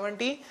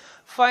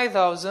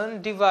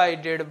 1,75,000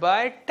 divided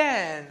by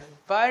 10.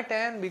 By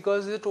 10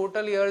 because the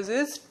total years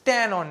is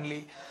 10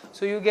 only.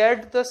 So you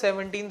get the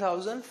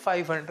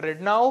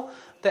 17,500. Now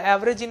the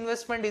average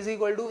investment is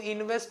equal to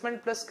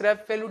investment plus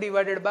scrap value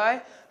divided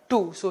by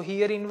 2. So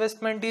here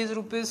investment is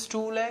rupees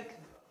 2 lakh.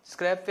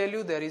 Scrap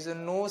value, there is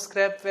no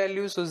scrap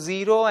value, so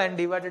 0 and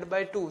divided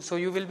by 2. So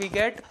you will be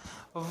get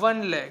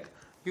 1 lakh.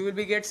 You will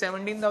be get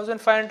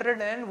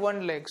 17,500 and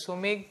 1 lakh. So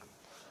make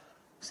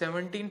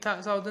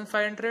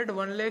 17,500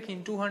 1 lakh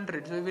into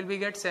 100. So you will be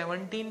get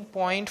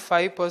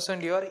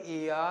 17.5% your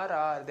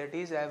ARR, that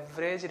is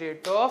average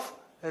rate of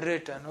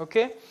return.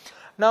 Okay.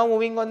 Now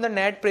moving on the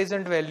net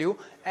present value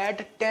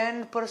at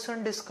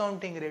 10%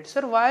 discounting rate.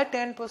 Sir, why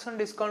 10%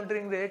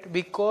 discounting rate?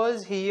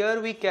 Because here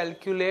we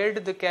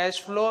calculate the cash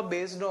flow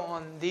based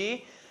on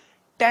the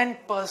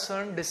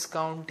 10%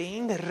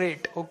 discounting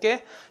rate.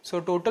 Okay.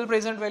 So total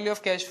present value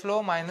of cash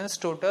flow minus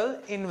total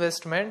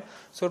investment.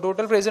 So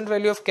total present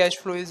value of cash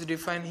flow is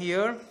defined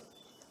here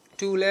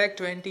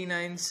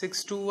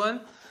 2,29,621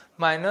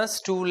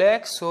 minus 2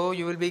 lakh. So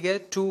you will be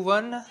get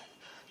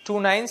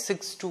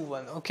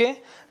 29621.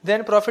 Okay.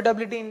 Then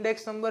profitability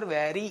index number,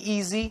 very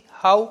easy.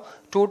 How?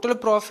 Total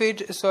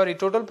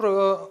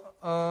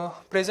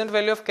present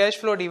value of cash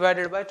flow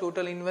divided by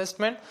total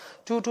investment,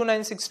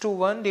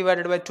 229,621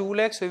 divided by 2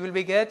 lakh. So we will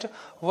be get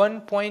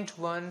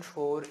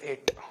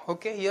 1.148.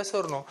 Okay. Yes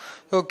or no?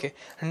 Okay.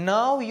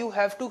 Now you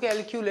have to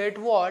calculate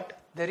what?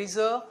 There is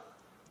a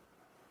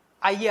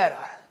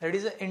IRR, that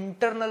is the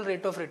internal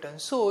rate of return.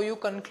 So you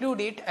conclude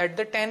it at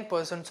the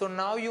 10%. So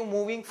now you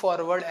moving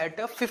forward at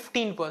a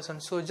 15%.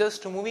 So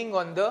just moving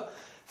on the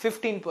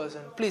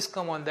 15%. Please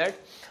come on that.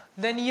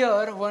 Then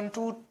here 1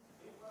 to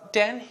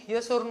 10.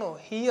 Yes or no?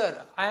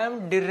 Here I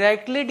am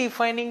directly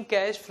defining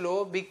cash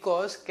flow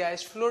because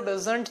cash flow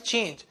doesn't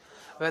change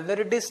whether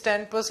it is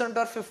 10%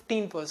 or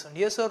 15%.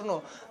 Yes or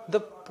no?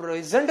 The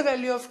present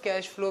value of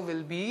cash flow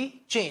will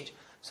be changed.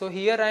 So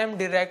here I am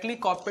directly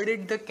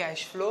copied the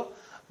cash flow.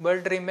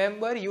 But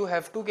remember, you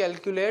have to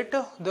calculate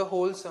the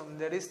whole sum.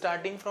 That is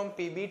starting from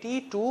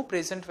PBT to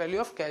present value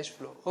of cash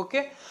flow.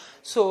 Okay.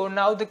 So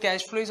now the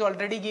cash flow is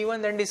already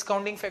given. Then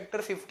discounting factor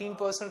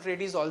 15%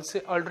 rate is also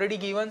already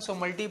given. So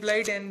multiply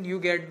it and you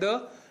get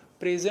the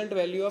present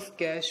value of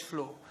cash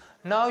flow.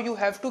 Now you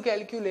have to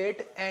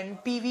calculate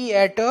NPV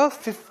at a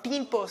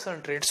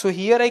 15% rate. So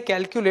here I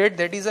calculate,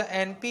 that is a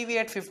NPV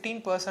at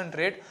 15%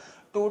 rate.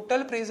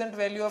 Total present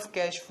value of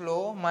cash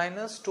flow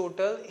minus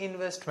total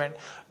investment.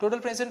 Total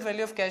present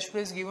value of cash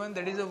flow is given,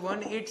 that is a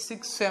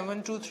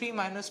 186,723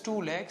 minus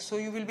 2 lakhs. So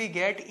you will be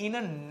get in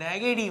a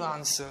negative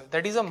answer,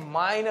 that is a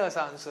minus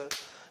answer.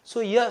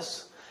 So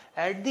yes,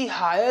 at the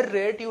higher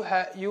rate you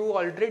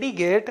already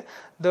get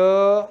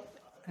the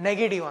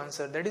negative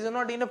answer, that is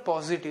not in a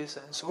positive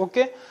sense.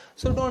 Okay.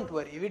 So don't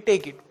worry, we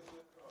take it.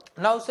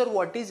 Now sir,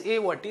 what is A,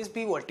 what is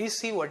B, what is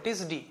C, what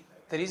is D?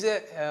 There is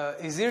a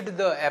is it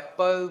the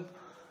apple?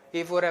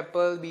 A for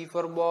apple, B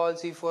for ball,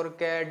 C for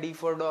cat, D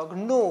for dog.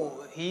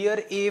 No,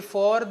 here A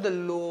for the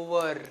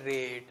lower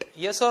rate.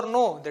 Yes or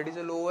no? That is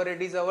a lower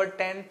rate is our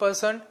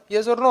 10%.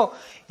 Yes or no?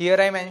 Here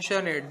I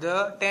mentioned it,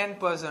 the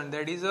 10%,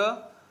 that is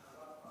a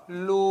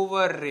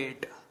lower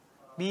rate.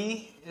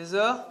 B is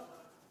a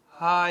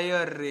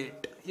higher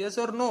rate. Yes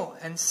or no?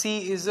 And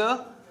C is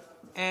a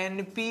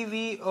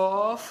NPV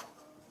of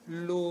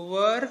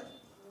lower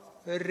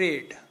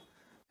rate.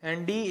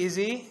 And D is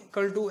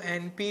equal to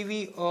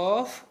NPV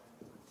of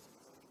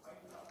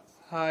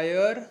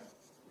higher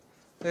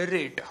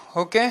rate.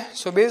 Okay.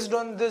 So based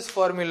on this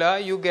formula,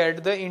 you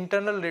get the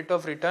internal rate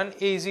of return.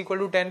 A is equal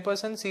to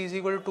 10%, C is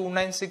equal to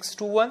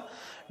 29621,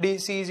 D,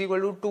 C is equal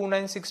to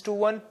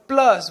 29621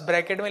 plus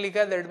bracket mein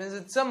likha, that means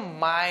it's a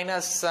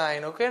minus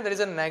sign. Okay. There is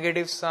a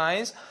negative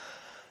sign.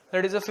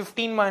 That is a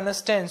 15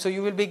 minus 10. So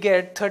you will be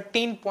get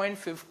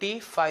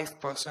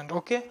 13.55%.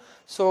 Okay.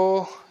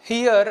 So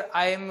here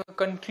I am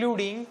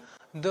concluding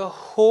the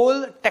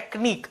whole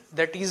technique,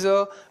 that is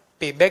a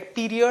payback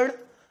period,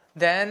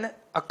 then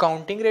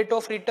accounting rate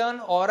of return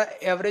or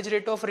average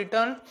rate of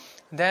return,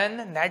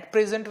 then net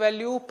present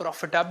value,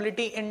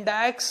 profitability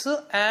index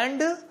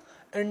and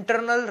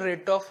internal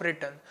rate of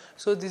return.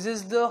 So this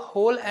is the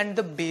whole and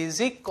the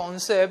basic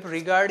concept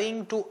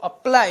regarding to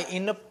apply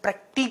in a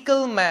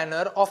practical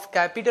manner of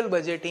capital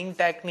budgeting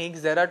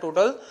techniques. There are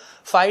total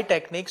 5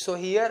 techniques. So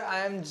here I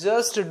am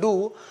just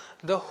do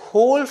the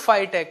whole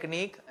 5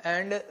 technique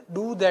and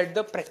do that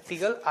the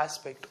practical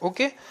aspect.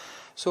 Okay.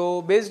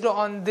 So based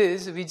on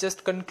this, we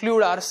just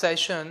conclude our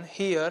session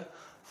here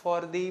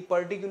for the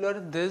particular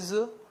this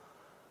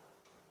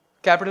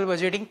capital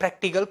budgeting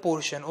practical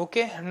portion.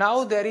 Okay,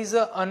 now there is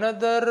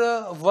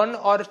another 1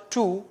 or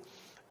 2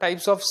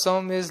 types of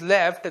sum is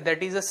left,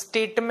 that is a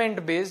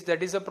statement based,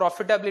 that is a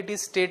profitability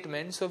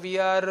statement. So we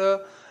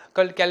are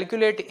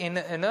calculate in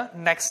a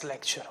next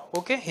lecture.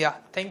 Okay, yeah,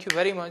 thank you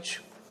very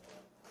much.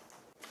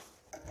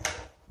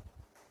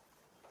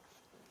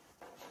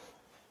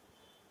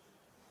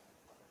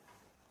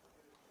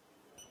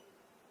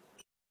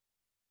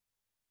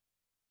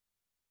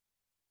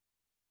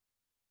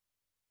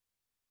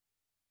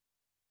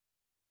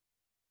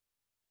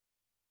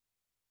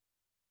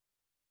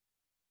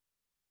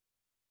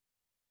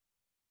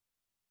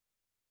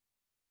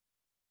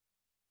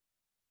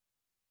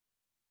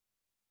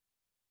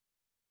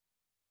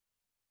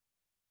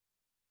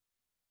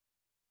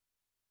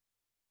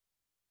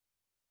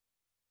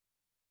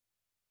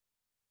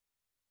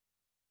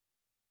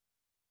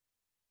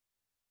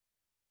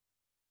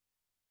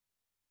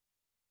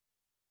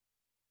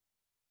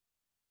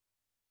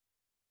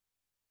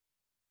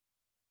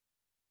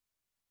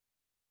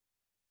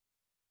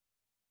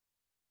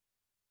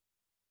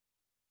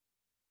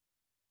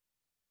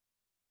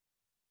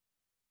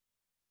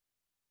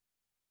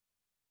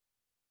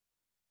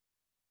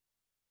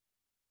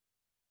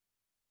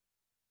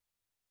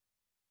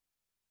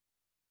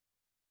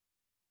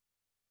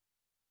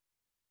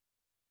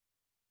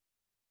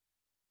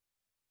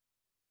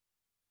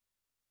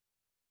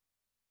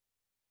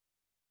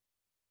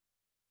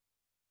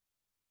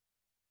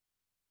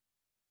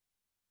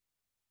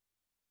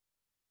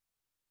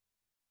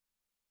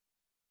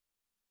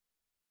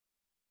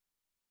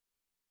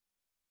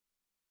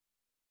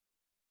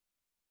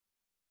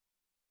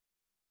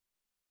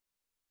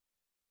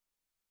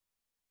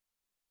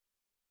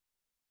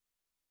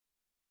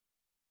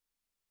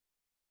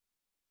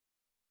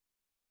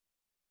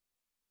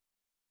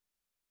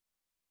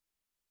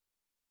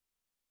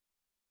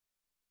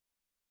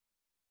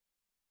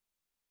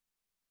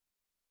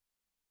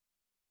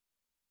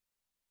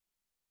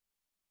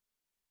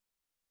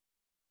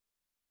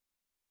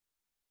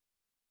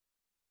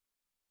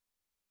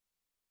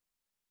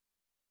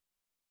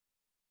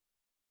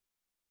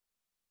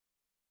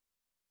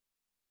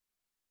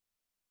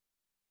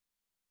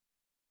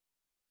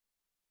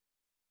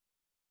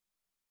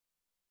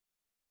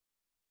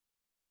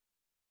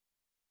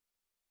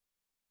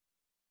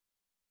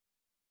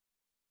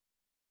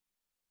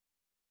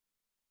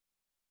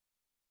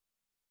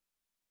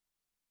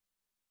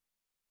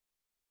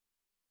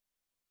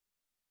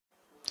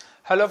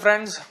 Hello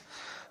friends,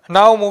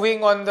 now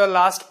moving on the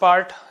last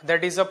part,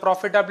 that is a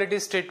profitability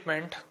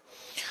statement.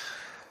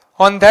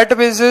 On that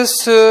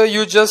basis,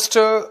 you just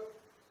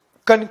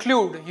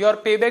conclude your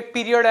payback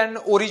period and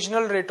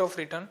original rate of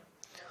return.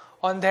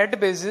 On that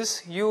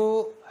basis,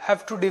 you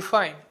have to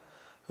define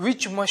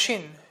which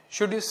machine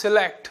should you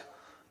select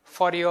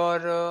for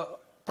your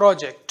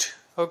project.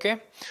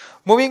 Okay.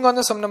 Moving on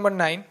to sum number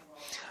 9,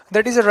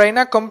 that is a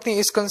Raina company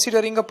is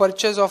considering a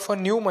purchase of a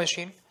new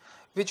machine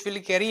which will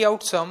carry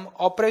out some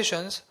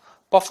operations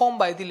performed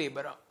by the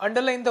laborer.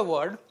 Underline the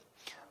word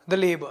the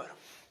labor.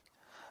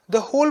 The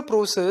whole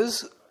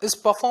process is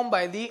performed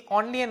by the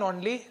only and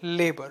only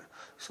labor.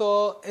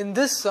 So in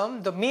this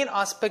sum, the main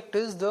aspect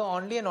is the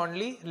only and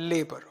only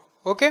labor.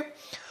 Okay,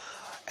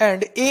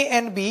 and A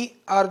and B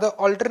are the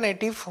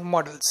alternative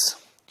models.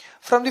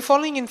 From the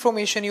following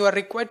information, you are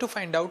required to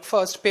find out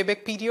first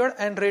payback period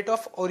and rate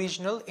of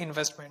original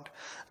investment.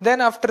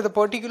 Then after the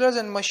particulars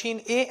and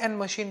machine A and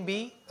machine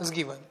B is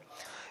given.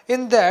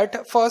 In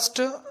that,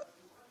 first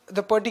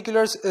the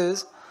particulars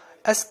is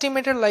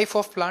estimated life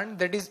of plant,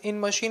 that is in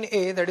machine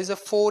A, that is a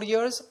 4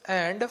 years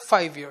and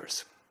 5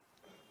 years.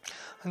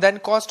 Then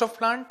cost of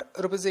plant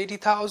rupees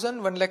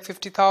 80,000,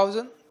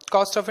 1,50,000.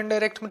 Cost of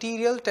indirect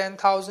material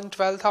 10,000,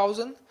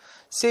 12,000.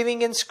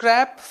 Saving in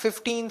scrap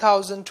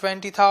 15,000,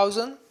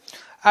 20,000.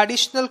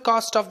 Additional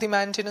cost of the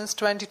maintenance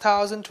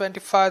 20,000,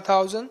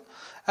 25,000.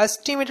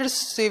 Estimated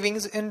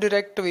savings in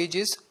direct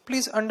wages.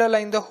 Please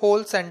underline the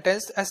whole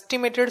sentence.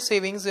 Estimated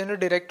savings in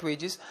direct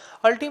wages.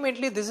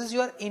 Ultimately, this is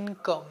your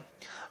income.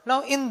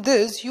 Now in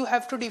this, you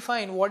have to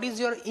define what is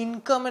your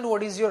income and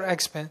what is your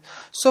expense.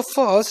 So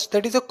first,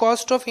 that is the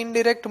cost of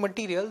indirect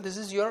material. This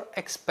is your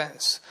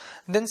expense.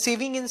 Then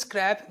saving in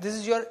scrap. This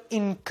is your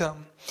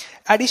income.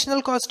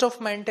 Additional cost of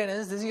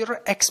maintenance. This is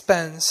your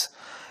expense.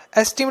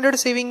 Estimated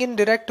saving in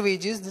direct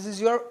wages, this is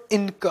your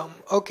income.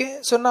 Okay,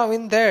 so now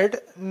in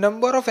that,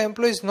 number of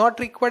employees not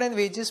required and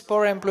wages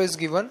per employee is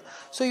given,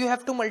 so you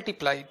have to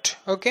multiply it.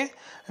 Okay,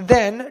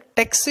 then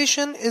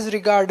taxation is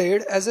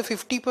regarded as a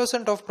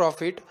 50% of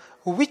profit.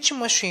 Which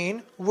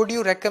machine would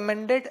you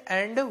recommend it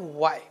and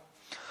why?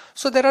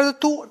 So there are the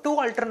two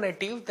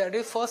alternatives, that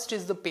is, first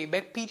is the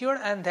payback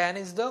period and then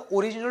is the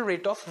original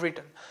rate of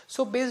return.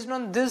 So based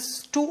on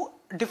these two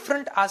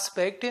different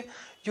aspects,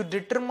 you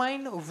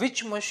determine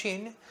which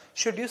machine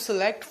should you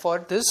select for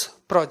this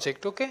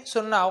project. Okay,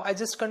 so now I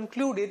just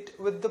conclude it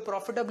with the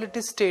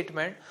profitability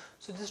statement.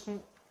 So just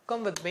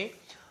come with me.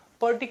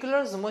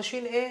 Particulars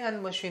machine A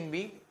and machine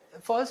B.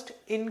 First,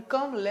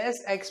 income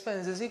less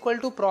expense is equal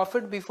to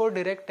profit before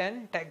direct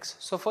and tax.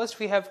 So first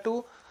we have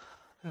to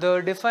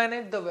define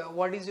it,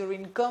 what is your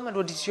income and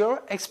what is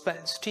your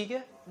expense.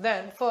 Okay?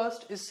 Then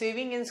first is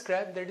saving in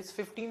scrap, that is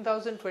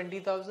 15,000,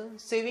 20,000.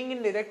 Saving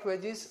in direct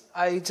wages,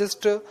 I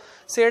just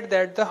said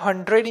that the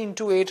 100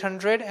 into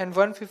 800 and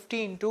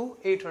 150 into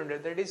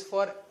 800, that is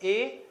for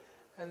A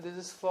and this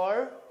is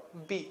for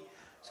B.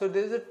 So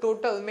this is a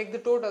total, make the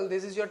total,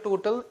 this is your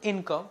total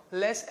income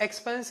less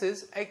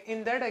expenses.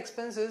 In that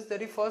expenses, the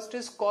first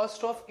is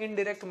cost of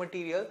indirect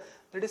material,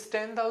 that is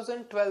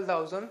 10,000,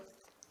 12,000.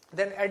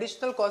 Then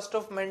additional cost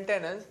of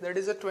maintenance, that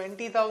is a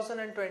 20,000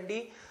 and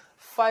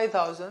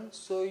 25,000.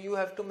 So you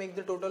have to make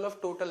the total of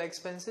total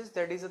expenses,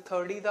 that is a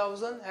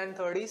 30,000 and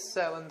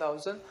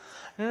 37,000.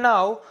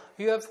 Now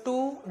you have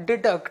to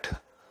deduct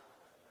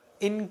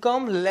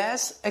income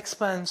less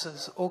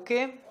expenses.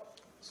 Okay,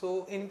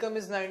 so income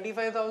is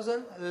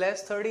 95,000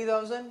 less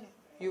 30,000,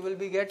 you will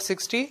be get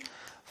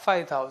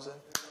 65,000.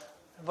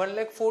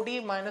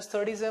 1,40,000 minus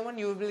 37,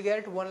 you will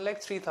get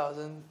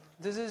 1,03,000.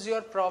 This is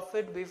your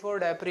profit before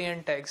dapry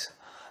and tax.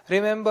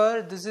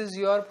 Remember, this is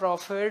your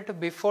profit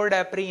before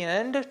dapry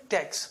and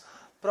tax.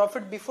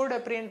 Profit before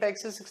dapry and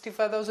tax is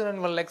 65,000 and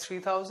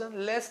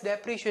 1,03,000 less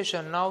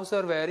depreciation. Now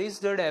sir, where is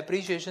the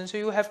depreciation? So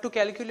you have to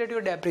calculate your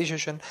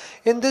depreciation.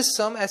 In this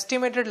sum,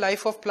 estimated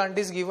life of plant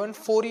is given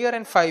 4 year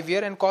and 5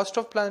 year, and cost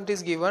of plant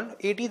is given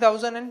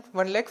 80,000 and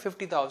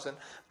 1,50,000.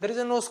 There is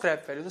a no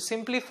scrap value. So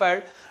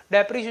simplified,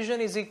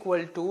 depreciation is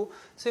equal to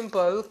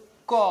simple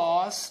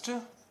cost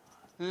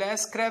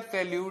less scrap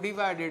value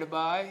divided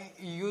by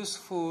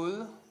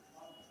useful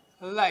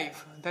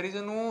life. There is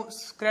a no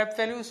scrap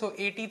value, so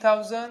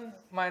 80,000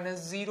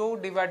 minus 0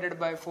 divided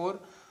by 4,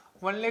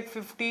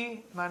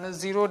 1,50,000 minus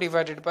 0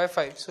 divided by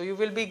 5. So you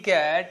will be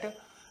get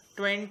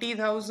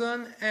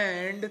 20,000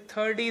 and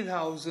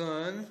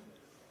 30,000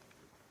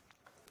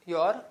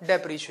 your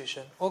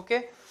depreciation.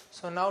 Okay,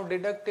 so now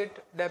deduct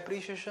it.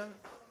 Depreciation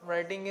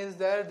writing is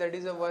there, that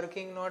is a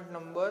working note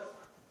number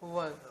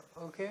 1.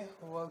 Okay,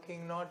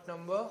 working note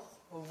number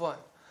 1.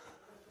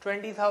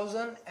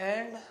 20,000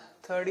 and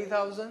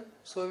 30,000.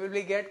 So we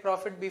will get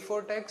profit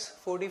before tax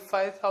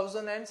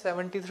 45,000 and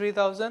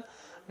 73,000.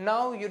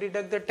 Now you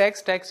deduct the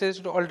tax. Tax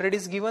is already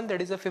given,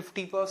 that is a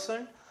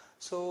 50%.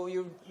 So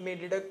you may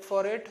deduct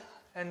for it,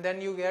 and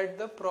then you get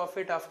the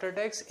profit after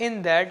tax.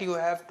 In that you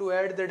have to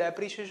add the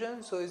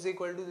depreciation. So is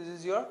equal to, this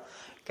is your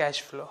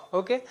cash flow.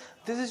 Okay,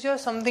 this is your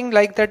something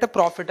like that, a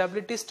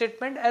profitability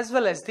statement as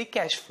well as the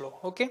cash flow.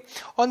 Okay,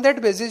 on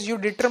that basis you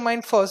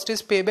determine first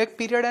is payback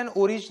period and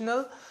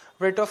original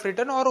rate of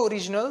return or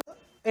original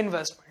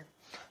investment.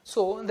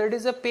 So that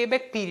is a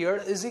payback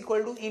period is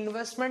equal to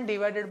investment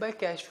divided by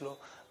cash flow.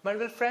 My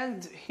dear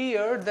friends,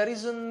 here there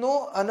is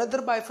no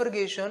another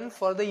bifurcation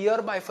for the year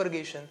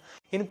bifurcation.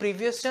 In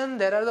previous one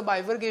there are the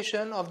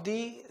bifurcation of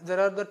there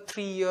are the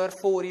 3 year,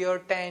 4 year,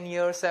 10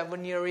 year,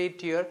 7 year,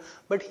 8 year,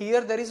 but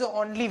here there is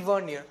only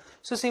 1 year.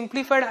 So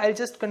simplified, I'll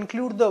just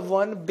conclude the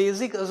one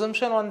basic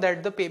assumption on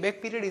that, the payback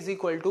period is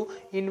equal to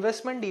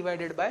investment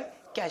divided by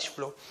cash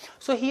flow.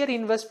 So here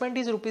investment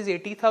is rupees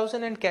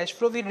 80,000 and cash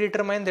flow we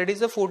determine, that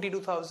is a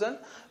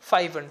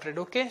 42,500.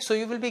 Okay, so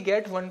you will be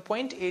get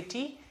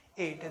 1.88.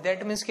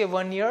 That means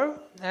 1 year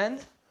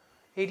and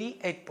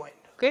 88 point.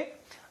 Okay,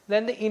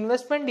 then the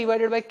investment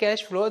divided by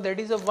cash flow, that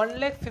is a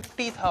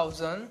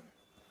 1,50,000.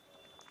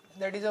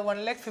 That is a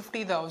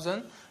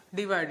 1,50,000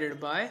 divided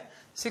by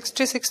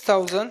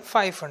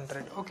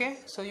 66,500. Okay,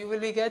 so you will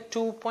be get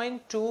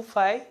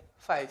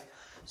 2.255.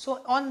 So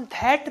on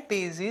that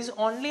basis,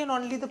 only and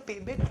only the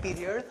payback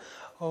period,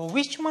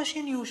 which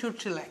machine you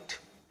should select,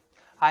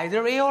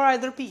 either A or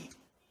either B,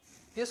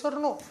 yes or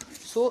no.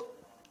 So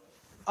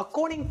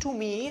according to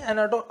me and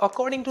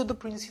according to the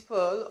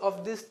principle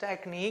of this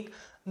technique,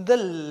 the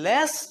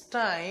less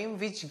time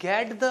which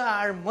get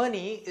our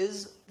money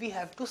is we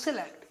have to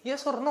select,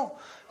 yes or no.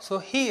 So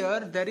here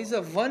there is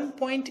a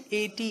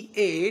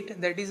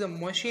 1.88, that is a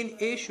machine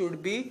A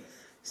should be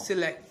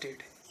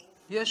selected,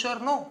 yes or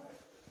no.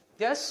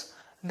 Yes.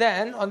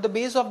 Then on the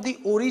base of the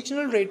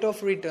original rate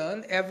of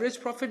return, average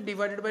profit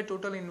divided by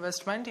total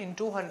investment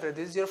into 100.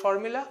 This is your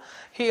formula.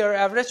 Here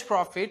average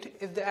profit,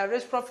 if the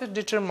average profit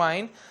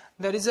determined,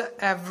 there is a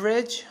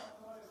average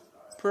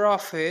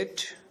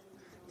profit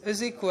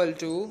is equal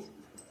to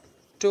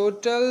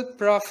total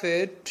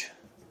profit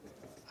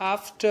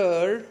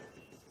after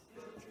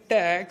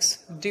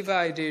tax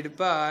divided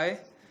by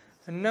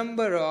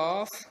number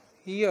of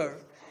year.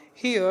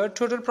 Here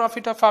total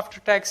profit of after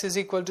tax is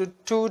equal to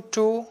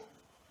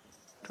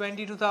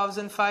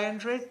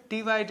 22,500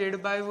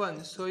 divided by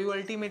 1. So you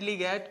ultimately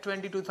get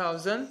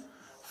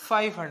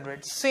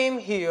 22,500. Same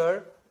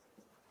here,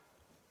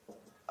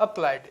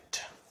 applied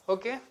it.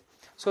 Okay.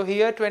 So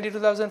here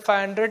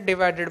 22,500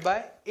 divided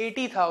by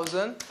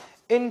 80,000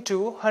 into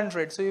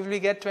 100. So you will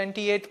get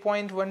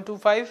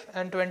 28.125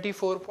 and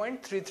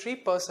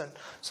 24.33%.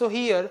 So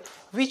here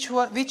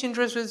which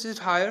interest rate is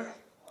higher?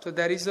 So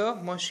there is a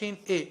machine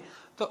A.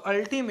 So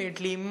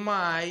ultimately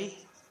my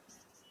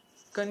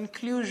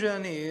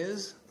conclusion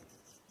is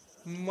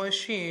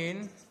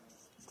machine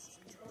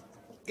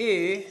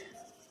A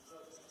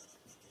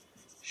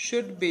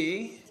should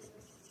be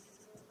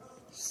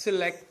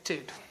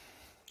selected.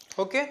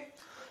 Okay,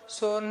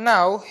 so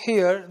now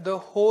here the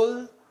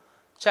whole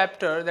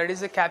chapter, that is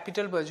the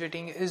capital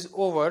budgeting, is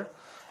over,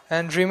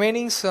 and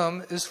remaining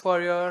sum is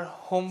for your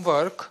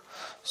homework.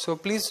 So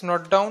please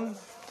note down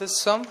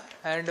this sum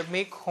and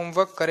make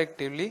homework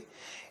correctively.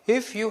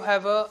 If you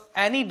have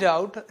any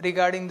doubt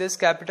regarding this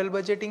capital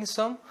budgeting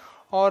sum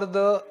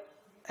or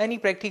any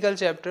practical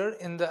chapter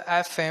in the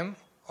FM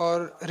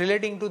or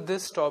relating to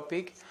this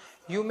topic,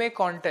 you may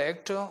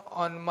contact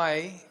on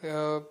my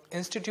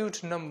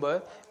institute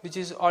number, which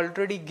is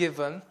already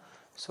given.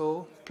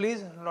 So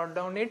please note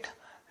down it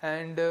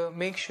and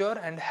make sure,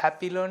 and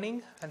happy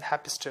learning and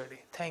happy study.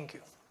 Thank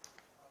you.